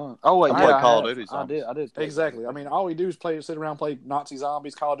it'd be fun. Oh wait, I played Call of Duty zombies. I did. Exactly. I mean, all we do is sit around, play Nazi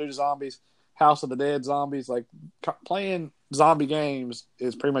zombies, Call of Duty zombies, House of the Dead zombies. Like playing zombie games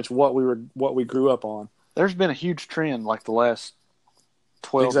is pretty much what we grew up on. There's been a huge trend like the last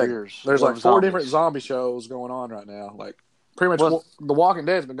 12 years. There's like 4 different zombie shows going on right now. Like pretty much The Walking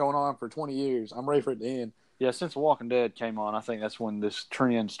Dead's been going on for 20 years. I'm ready for it to end. Yeah, since The Walking Dead came on, I think that's when this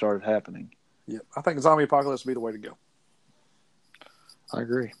trend started happening. Yeah, I think zombie apocalypse would be the way to go. I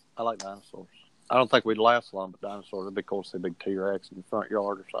agree. I like dinosaurs. I don't think we'd last long, but dinosaurs would be cool to see a big T-Rex in the front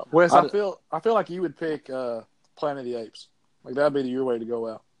yard or something. Wes, I feel like you would pick Planet of the Apes. Like that'd be your way to go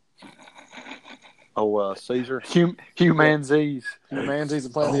out. Oh, Caesar. Humanzees. Humanzees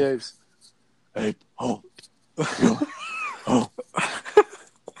and Planet of the Apes. Ape. Oh.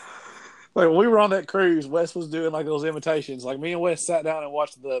 Like when we were on that cruise, Wes was doing like those imitations. Like me and Wes sat down and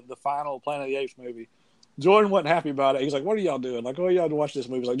watched the final Planet of the Apes movie. Jordan wasn't happy about it. He's like, "What are y'all doing? Like, oh, y'all to watch this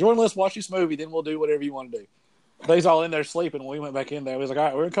movie?" He's like, "Jordan, let's watch this movie, then we'll do whatever you want to do." They's all in there sleeping. When we went back in there, we was like, "All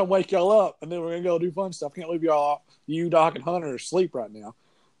right, we're gonna come wake y'all up, and then we're gonna go do fun stuff. Can't leave you, Doc, and Hunter asleep right now."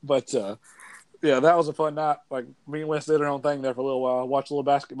 But yeah, that was a fun night. Like me and Wes did our own thing there for a little while. Watched a little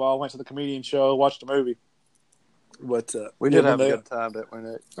basketball, went to the comedian show, watched a movie. But we did have a good time, didn't we,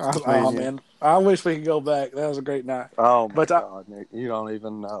 Nick? Oh man, I wish we could go back. That was a great night. Oh my God, Nick, you don't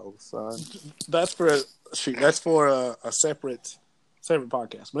even know, son. That's for a separate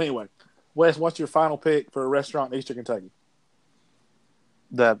podcast. But anyway, Wes, what's your final pick for a restaurant in Eastern Kentucky?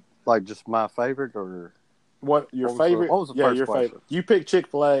 That like just my favorite or what favorite? What was the first your question? favorite? You pick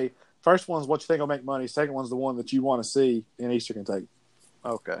Chick-fil-A. First one's what you think will make money. Second one's the one that you want to see in Eastern Kentucky.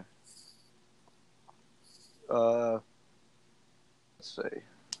 Okay. Let's see.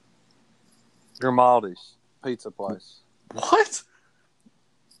 Grimaldi's pizza place. What?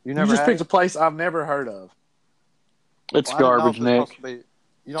 You just picked a place I've never heard of. It's garbage, Nick. You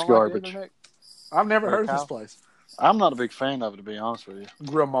don't it's garbage. Like it, Nick? I've never heard of this place. I'm not a big fan of it, to be honest with you.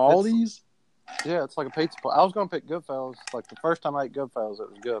 Grimaldi's? Yeah, it's like a pizza place. I was going to pick Goodfellas. Like the first time I ate Goodfellas, it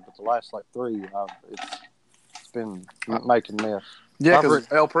was good, but the last like 3, it's been making miss. Yeah, because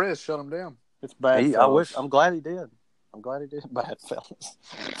El Perez shut them down. It's bad. I'm glad he did. Bad fellas.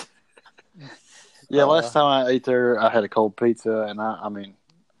 Yeah, last time I ate there, I had a cold pizza, and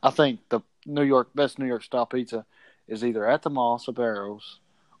I think the best New York style pizza is either at the mall, Sbarro's,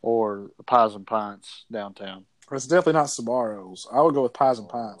 or Pies and Pints downtown. It's definitely not Sbarro's. I would go with Pies and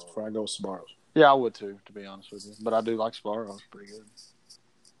Pints before I go with Sbarro's. Yeah, I would too, to be honest with you. But I do like Sbarro's, pretty good.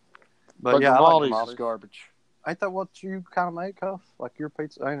 But yeah, Grimaldi's is garbage. Ain't that what you kind of make, Huff? Like your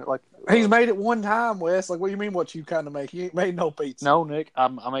pizza? Ain't it like he's made it one time, Wes? Like, what do you mean? What you kind of make? He ain't made no pizza. No, Nick, I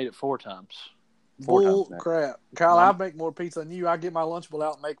made it 4 times. Bull crap, Kyle! I make more pizza than you. I get my Lunchable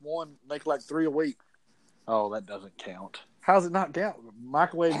out and make like 3 a week. Oh, that doesn't count. How's it not count?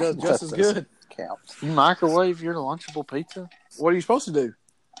 Microwave does just as good. Count. You microwave your Lunchable pizza? What are you supposed to do?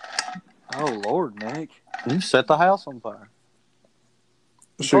 Oh Lord, Nick! You set the house on fire.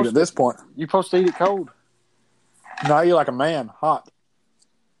 Shoot, at this point, you're supposed to eat it cold. No, you're like a man, hot.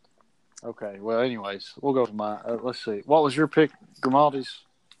 Okay, well, anyways, we'll go to my. Let's see. What was your pick, Grimaldi's?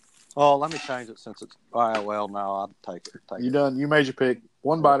 Oh, let me change it since it's. Well, no, I'll take it. You done? You made your pick.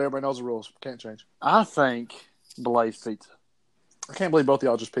 One bite. Everybody knows the rules. Can't change. I think Blaze Pizza. I can't believe both of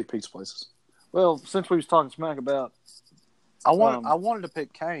y'all just picked pizza places. Well, since we was talking smack about, I wanted to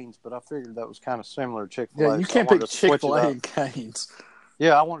pick Cane's, but I figured that was kind of similar to Chick-fil-A. Yeah, you can't pick Chick-fil-A and Cane's.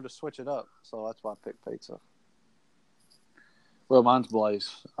 Yeah, I wanted to switch it up, so that's why I picked pizza. Well, mine's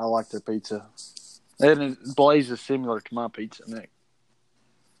Blaze. I like their pizza. And Blaze is similar to my pizza, Nick.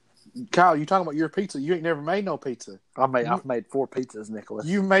 Kyle, you talking about your pizza? You ain't never made no pizza. I've made 4 pizzas, Nicholas.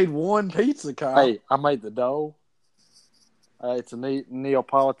 You made 1 pizza, Kyle. Hey, I made the dough. It's a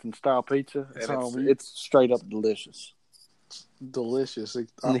Neapolitan style pizza. It's straight up delicious. Delicious.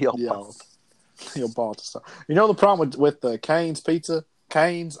 Neapolitan. Neapolitan style. You know the problem with the Cane's pizza?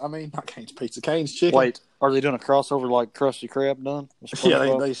 Cane's. I mean, not Cane's Pizza. Cane's Chicken. Wait, are they doing a crossover like Krusty Krab done? with Yeah,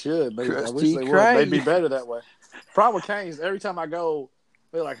 SpongeBob? they should. I Krusty wish they would. Krab. They'd be better that way. Problem with Cane's, every time I go,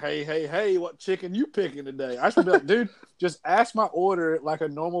 they're like, hey, what chicken you picking today? I should be like, dude, just ask my order like a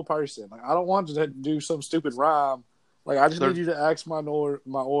normal person. Like, I don't want to do some stupid rhyme. Like, I just need you to ask my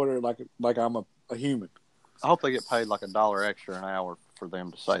order like I'm a human. I hope they get paid like $1 extra an hour for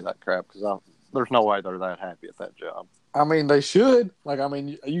them to say that crap because there's no way they're that happy at that job. I mean, they should. Like, I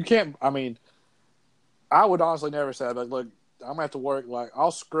mean, you can't. I mean, I would honestly never say that. But look, I'm gonna have to work. Like,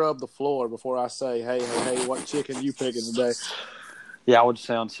 I'll scrub the floor before I say, hey, what chicken you picking today? Yeah, I would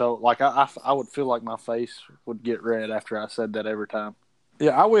sound so like I would feel like my face would get red after I said that every time.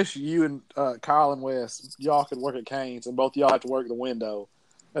 Yeah, I wish you and Kyle and Wes, y'all could work at Cane's and both y'all have to work the window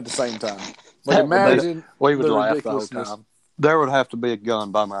at the same time. Like, imagine We would the laugh the whole ridiculousness. time. There would have to be a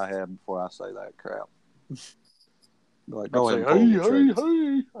gun by my head before I say that crap. Like, go ahead. I'd say,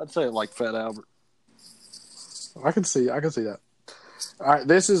 hey. I'd say it like Fat Albert. I can see that. All right,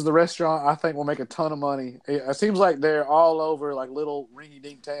 this is the restaurant I think will make a ton of money. It seems like they're all over like little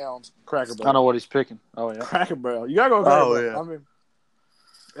rinky-dink towns. Cracker Barrel. I know what he's picking. Oh, yeah. Cracker Barrel. You gotta go to Cracker Oh, Barrel. yeah. I mean,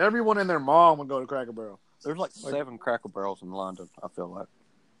 everyone and their mom would go to Cracker Barrel. There's like 7 Cracker Barrels in London, I feel like.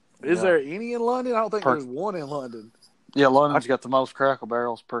 Is Yeah. there any in London? I don't think there's one in London. Yeah, London's got the most Cracker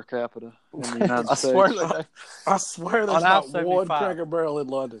Barrels per capita in the United I States. swear they I swear there's On not I-75. one Cracker Barrel in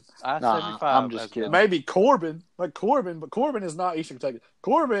London. I-75. I'm just has kidding. none. Maybe Corbin, but Corbin is not Eastern Kentucky.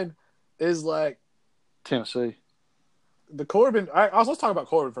 Corbin is like Tennessee. the Corbin. Let's talk about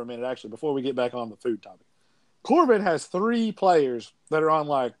Corbin for a minute, actually, before we get back on the food topic. Corbin has 3 players that are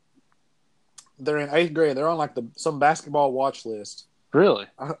on they're in 8th grade. They're on some basketball watch list. Really?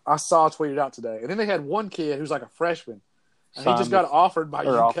 I saw tweeted out today, and then they had one kid who's like a freshman, and he just got offered by UK.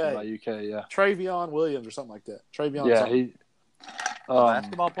 Offered by UK, yeah. Travion Williams or something like that. Travion. Yeah, something. he. A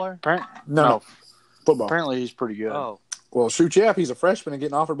basketball player? No, football. Apparently, he's pretty good. Oh. Well, shoot, yeah, if he's a freshman and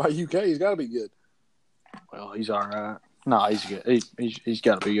getting offered by UK, he's got to be good. Well, he's all right. No, he's good. He's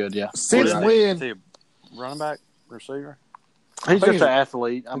got to be good, yeah. Since What when? is he, a running back, receiver? He's think just an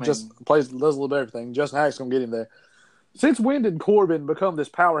athlete. I He mean, just does a little bit of everything. Justin Hack's going to get him there. Since when did Corbin become this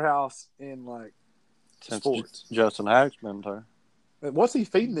powerhouse in Since sports? Justin Hack's been there. What's he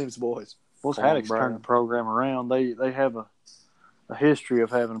feeding these boys? well, Come on, Haddock's Brian. turned the program around. They have a history of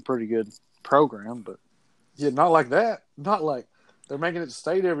having a pretty good program, but Yeah, not like that. Not like they're making it to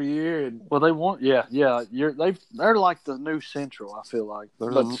state every year. And well, they want they're like the new Central. I feel like,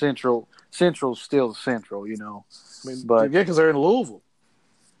 They're but the- Central's still the Central, you know. I mean, But- yeah, because they're in Louisville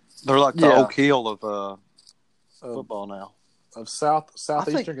They're like the Yeah. Oak Hill of of, football now. of I think-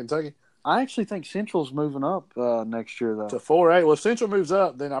 southeastern Kentucky I actually think Central's moving up next year, though. to 4A. Well, if Central moves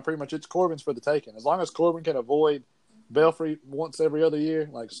up, then pretty much it's Corbin's for the taking. As long as Corbin can avoid Belfry once every other year,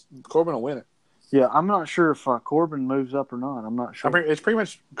 Corbin will win it. Yeah, I'm not sure if Corbin moves up or not. I'm not sure. It's pretty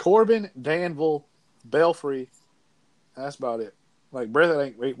much Corbin, Danville, Belfry. That's about it. Breathitt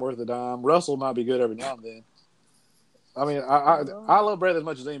ain't worth a dime. Russell might be good every now and then. I mean, I love Breathitt as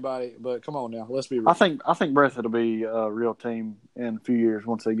much as anybody, but come on now, let's be real. I think Breathitt will be a real team in a few years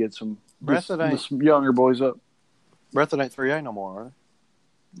once they get some younger boys up, Breathitt ain't 3A no more, are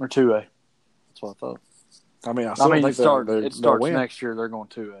they? or 2A. That's what I thought. I mean, I still think it starts they'll win. next year. They're going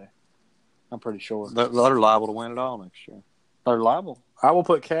 2A. I'm pretty sure They're liable to win it all next year. they're liable. I will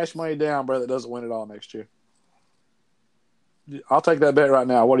put cash money down, Breathitt doesn't win it all next year. I'll take that bet right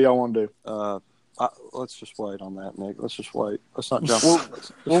now. What do y'all want to do? Let's just wait on that, Nick. Let's just wait. Let's not jump.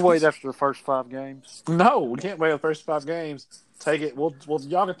 We'll wait after the first 5 games. No, we can't wait the first 5 games. Take it. Well,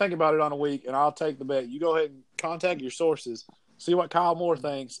 y'all can think about it on a week, and I'll take the bet. You go ahead and contact your sources, see what Kyle Moore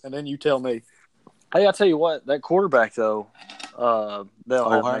thinks, and then you tell me. Hey, I tell you what, that quarterback though, they'll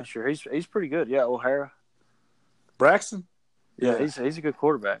have O'Hara? next year. He's pretty good. Yeah, O'Hara. Braxton? Yeah, he's a good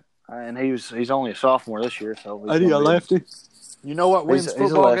quarterback, and he's only a sophomore this year. So he's You know what wins He's a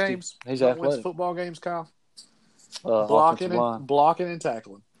football lefty. games? He's You know what wins athletic. football games, Kyle? offensive line. Blocking and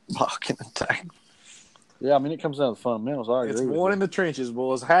tackling. Blocking and tackling. Yeah, I mean, it comes down to the fundamentals. I agree It's with one you. in the trenches,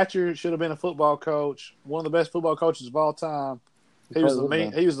 boys. Hatcher should have been a football coach, one of the best football coaches of all time. He was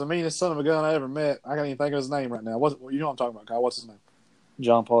the meanest son of a gun I ever met. I can't even think of his name right now. You know what I'm talking about, Kyle? What's his name?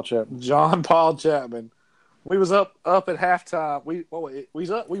 John Paul Chapman. John Paul Chapman. We was up at halftime.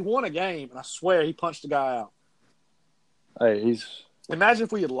 We won a game, and I swear he punched the guy out. Hey, Imagine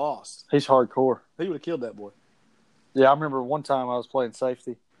if we had lost. he's hardcore. He would have killed that boy. Yeah, I remember one time I was playing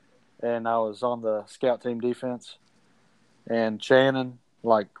safety, and I was on the scout team defense, and Shannon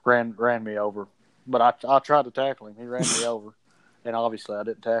ran me over, but I tried to tackle him. He ran me over, and obviously I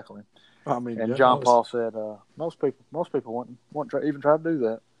didn't tackle him. I mean, And yeah, John Paul said, most people wouldn't even try to do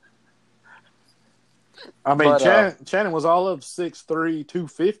that. I mean, But, Channing was all of 6'3",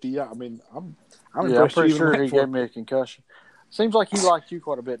 250. I mean, I'm I'm impressed. pretty you even sure went he for gave it. me a concussion. Seems like he liked you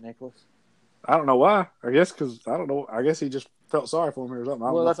quite a bit, Nicholas. I don't know why. I guess because I don't know. I guess he just felt sorry for me or something.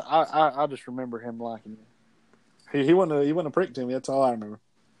 I don't know. I just remember him liking you. He wasn't a prick to me. That's all I remember.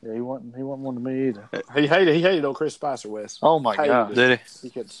 Yeah, he wasn't one to me either. He hated old Chris Spicer, Wes. Oh my Hated God, it. Did he? He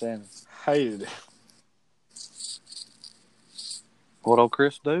couldn't stand it. Hated it. What old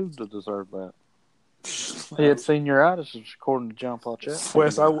Chris do to deserve that? He had senioritis, according to John Paul Chat.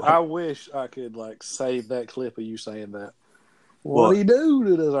 Wes, I wish I could like save that clip of you saying that. What? What'd he do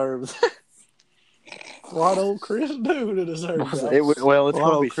to deserve that? What old Chris do to deserve that? It's going to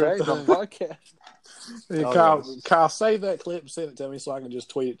old be Chris saved on podcast. Hey, Oh, Kyle, save that clip and send it to me so I can just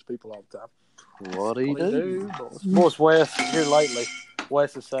tweet it to people all the time. What'd he do? Boys, Wes, here lately,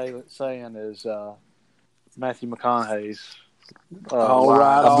 Wes is saying is Matthew McConaughey's. All line.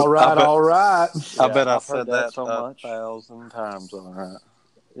 right. I bet I've I heard said that that so a much. 1,000 times. All right.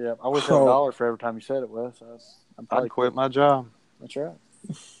 Yeah, I wish I had $1 for every time you said it, Wes. I'd quit my job. That's right.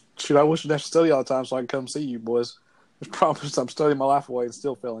 Shoot, I wish I'd have to study all the time so I can come see you, boys. There's problems. I'm studying my life away and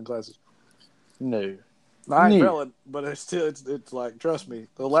still failing classes. No. I ain't Neat. failing, but it's like, trust me,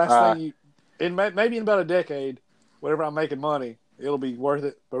 the last thing maybe in about a decade, whenever I'm making money, it'll be worth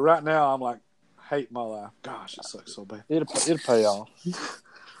it. But right now, I'm like, hate my life. Gosh, it sucks so bad. It'll pay off.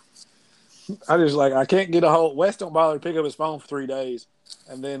 I can't get a hold. Wes don't bother to pick up his phone for 3 days,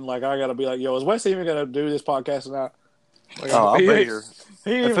 and then like I gotta be like, yo, is Wes even gonna do this podcast tonight? Like, I'll be here.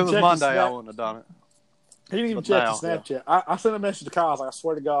 He didn't If even it was check Monday, his I wouldn't have done it. He didn't even But check now, his Snapchat. I sent a message to Kyle. I was like, I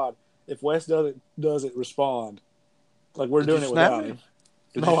swear to God, if Wes doesn't respond, like we're doing it without him.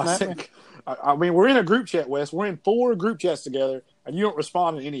 No, I think. I mean, we're in a group chat, Wes. We're in 4 group chats together, and you don't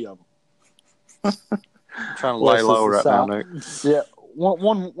respond to any of them. I'm trying to lay low right now, Nick. Yeah,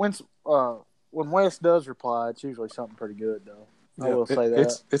 when Wes does reply, it's usually something pretty good, though. I will say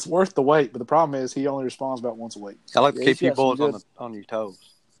that. It's worth the wait, but the problem is he only responds about once a week. I like to keep he's you got boys some on your toes.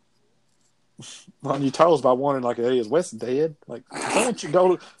 On your toes by wondering, like, hey, is Wes dead? Like,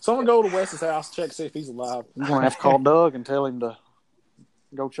 someone go to Wes's house, check, see if he's alive. You're going to have to call Doug and tell him to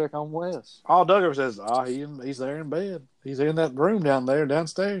go check on Wes. All Doug ever says, he's there in bed. He's in that room down there,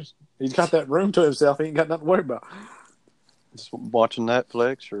 downstairs. He's got that room to himself. He ain't got nothing to worry about. Just watching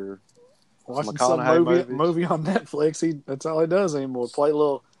Netflix or Watching some movie on Netflix. That's all he does anymore. Play a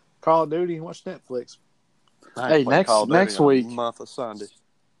little Call of Duty and watch Netflix. Hey, next week, month of Sunday.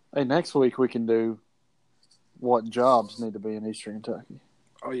 Hey, next week we can do what jobs need to be in Eastern Kentucky.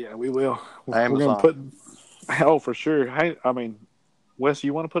 Oh yeah, we will. Amazon. We're gonna put. For sure. Hey, I mean, Wes,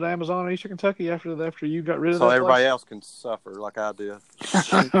 you want to put Amazon in Eastern Kentucky after you got rid of that? So everybody place? else can suffer like I did.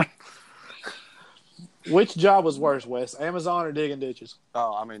 Which job was worse, Wes? Amazon or digging ditches?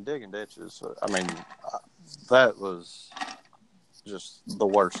 Oh, I mean, digging ditches. That was just the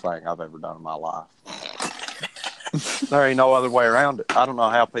worst thing I've ever done in my life. There ain't no other way around it. I don't know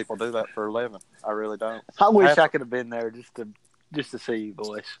how people do that for a living. I really don't. I wish I could have been there just to see you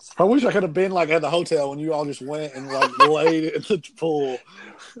boys. I wish I could have been like at the hotel when you all just went and like laid in the pool.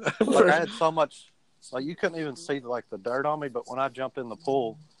 Like I had so much, like you couldn't even see like the dirt on me. But when I jumped in the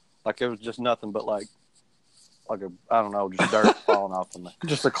pool, like it was just nothing but like I don't know, just dirt falling off of me.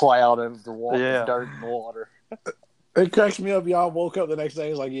 Just a cloud of the water, Yeah. dirt and water. It cracks me up. Y'all woke up the next day.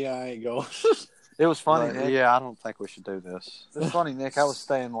 It's like, yeah, I ain't going. It was funny, Like, Nick. yeah, I don't think we should do this. It was funny, Nick. I was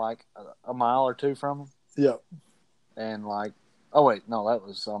staying like a mile or two from him, Yeah. and like, oh wait, no, that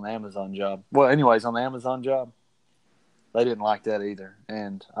was on the Amazon job. Well, anyways, on the Amazon job, they didn't like that either,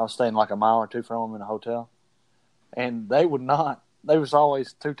 and I was staying like a mile or two from them in a hotel, and they would not. They was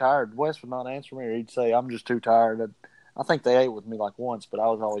always too tired. Wes would not answer me, or he'd say, "I'm just too tired." And I think they ate with me like once, but I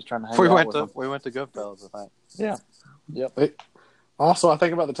was always trying to hang out with them. We went to Goodfellas, I think. Yeah. Yep. Also, I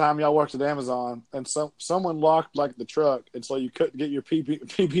think about the time y'all worked at Amazon and someone locked like the truck, and so you couldn't get your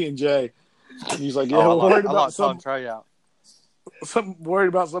PB&J. And he's like, "Yeah, I worried locked about Tom Trey out. worried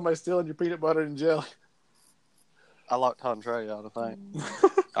about somebody stealing your peanut butter and jelly." I locked Tom Trey out, I think.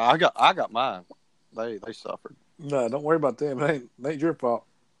 I got mine. They suffered. No, don't worry about them. It ain't your fault.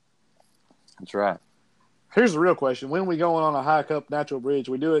 That's right. Here's the real question: when we going on a hike up Natural Bridge?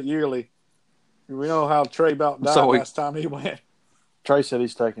 We do it yearly. We know how Trey about died last time he went. Trey said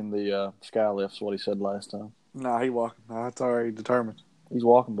he's taking the sky lifts. What he said last time. Nah, he walking. Nah, that's already determined. He's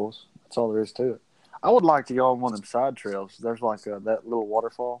walking, boys. That's all there is to it. I would like to go on one of them side trails. There's like that little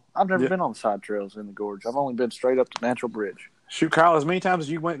waterfall. I've never been on side trails in the gorge. I've only been straight up to Natural Bridge. Shoot, Kyle, as many times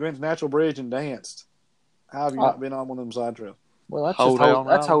as you went to Natural Bridge and danced, how have you not been on one of them side trails? Well, that's Hold just Down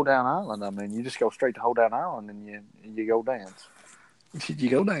that's Island. Hold Down Island. I mean, you just go straight to Hold Down Island and you go dance. You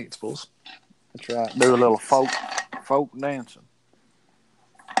go dance, bulls. That's right. Do a little folk dancing.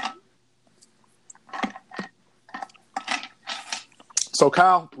 So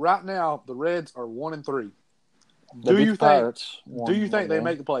Kyle, right now the Reds are 1-3. Do you think they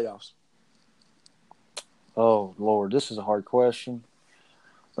make the playoffs? Oh Lord, this is a hard question.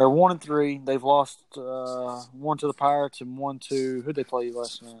 They're 1-3. They've lost one to the Pirates and one to who'd they play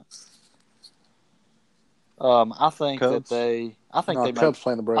last night? I think Cubs? they Cubs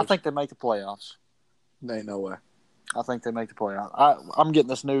playing the Braves. I think they make the playoffs. There ain't no way. I think they make the playoffs. I'm getting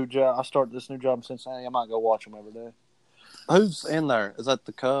this new job. I started this new job in Cincinnati. I might go watch them every day. Who's in there? Is that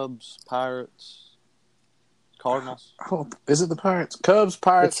the Cubs, Pirates, Cardinals? Oh, is it the Pirates? Cubs,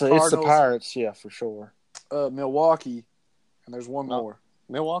 Pirates, Cardinals. It's the Pirates, yeah, for sure. Milwaukee, and there's one more.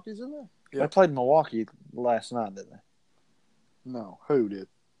 Milwaukee's in there? Yep. They played Milwaukee last night, didn't they? No, who did?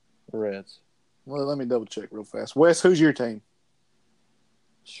 The Reds. Well, let me double check real fast. Wes, who's your team?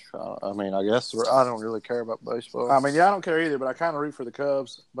 I mean, I guess I don't really care about baseball. I mean, yeah, I don't care either, but I kind of root for the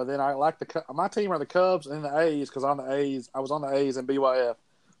Cubs. But then I like my team are the Cubs and the A's because I'm the A's. I was on the A's and BYF.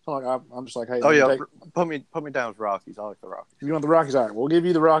 So I'm just like, hey. Oh yeah, put me down as Rockies. I like the Rockies. You want the Rockies? All right, we'll give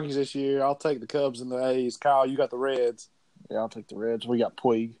you the Rockies this year. I'll take the Cubs and the A's. Kyle, you got the Reds. Yeah, I'll take the Reds. We got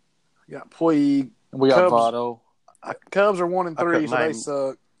Puig. You got Puig. We got Cubs, Votto. Cubs are 1-3, so they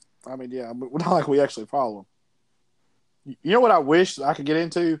suck. I mean, yeah, but not like we actually follow them. You know what I wish I could get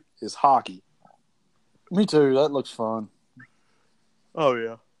into is hockey. Me too. That looks fun. Oh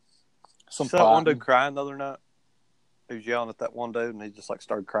yeah. That one dude crying the other night. He was yelling at that one dude, and he just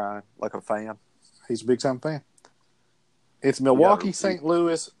started crying like a fan. He's a big time fan. It's Milwaukee, St.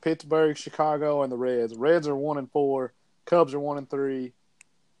 Louis, Pittsburgh, Chicago, and the Reds. Reds are 1-4. Cubs are 1-3.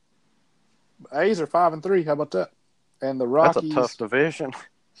 A's are 5-3. How about that? And the Rockies. That's a tough division.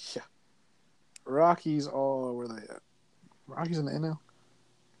 Yeah. Rockies are where are they at? Rockies in the NL.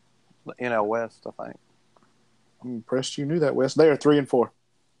 The NL West, I think. I'm impressed you knew that, Wes. They are 3-4.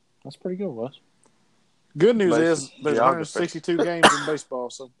 That's pretty good, Wes. Good news is there's 162 games in baseball,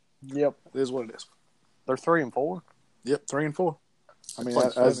 so yep, it is what it is. They're 3-4. Yep, 3-4. I mean,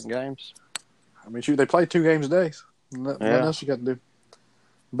 7 games. I mean, shoot, they play 2 games a day. Nothing else you got to do.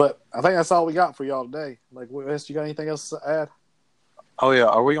 But I think that's all we got for y'all today. Wes, you got anything else to add? Oh yeah,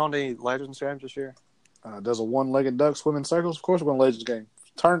 are we on the Legends games this year? Does a one-legged duck swim in circles? Of course, we're going to Legends game.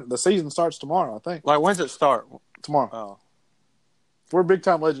 The season starts tomorrow, I think. When's it start? Tomorrow. Oh. We're big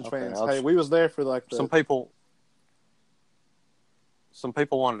time Legends fans. Hey, we was there for some people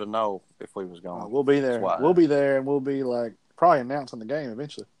wanted to know if we was going. We'll be there. We'll be there, and we'll be probably announcing the game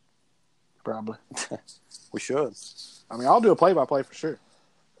eventually. Probably. We should. I mean, I'll do a play-by-play for sure.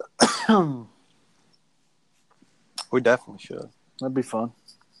 We definitely should. That'd be fun.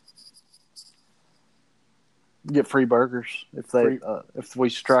 Get free burgers if we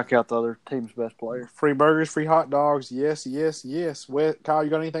strike out the other team's best player. Free burgers, free hot dogs. Yes, yes, yes. Kyle, you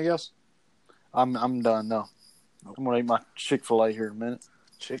got anything else? I'm done. No, I'm gonna eat my Chick-fil-A here in a minute.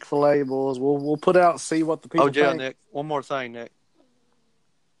 Chick-fil-A, boys. We'll put out see what the people. Oh yeah, think. Nick. One more thing, Nick.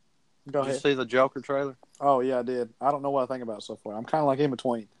 Go ahead. Did you see the Joker trailer? Oh yeah, I did. I don't know what I think about it so far. I'm kind of in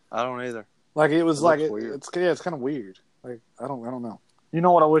between. I don't either. It was weird. It's kind of weird. I don't know. You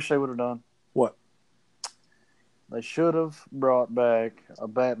know what I wish they would have done? What? They should have brought back a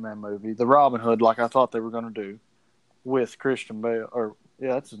Batman movie, the Robin Hood, like I thought they were going to do, with Christian Bale.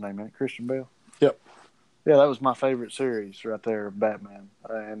 That's his name, man. Christian Bale. Yep. Yeah, that was my favorite series right there, Batman.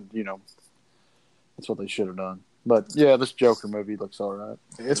 And, that's what they should have done. But, yeah, this Joker movie looks all right.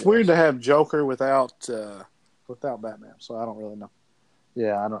 It's weird to have Joker without Batman, so I don't really know.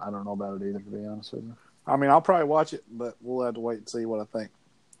 Yeah, I don't know about it either, to be honest with you. I mean, I'll probably watch it, but we'll have to wait and see what I think.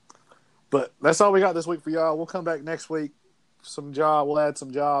 But that's all we got this week for y'all. We'll come back next week. We'll add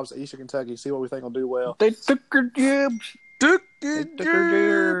some jobs at Eastern Kentucky, see what we think will do well. They took our jobs.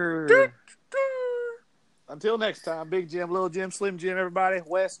 Until next time, Big Jim, Little Jim, Slim Jim, everybody,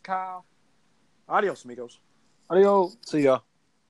 Wes, Kyle. Adios, amigos. Adios. See ya.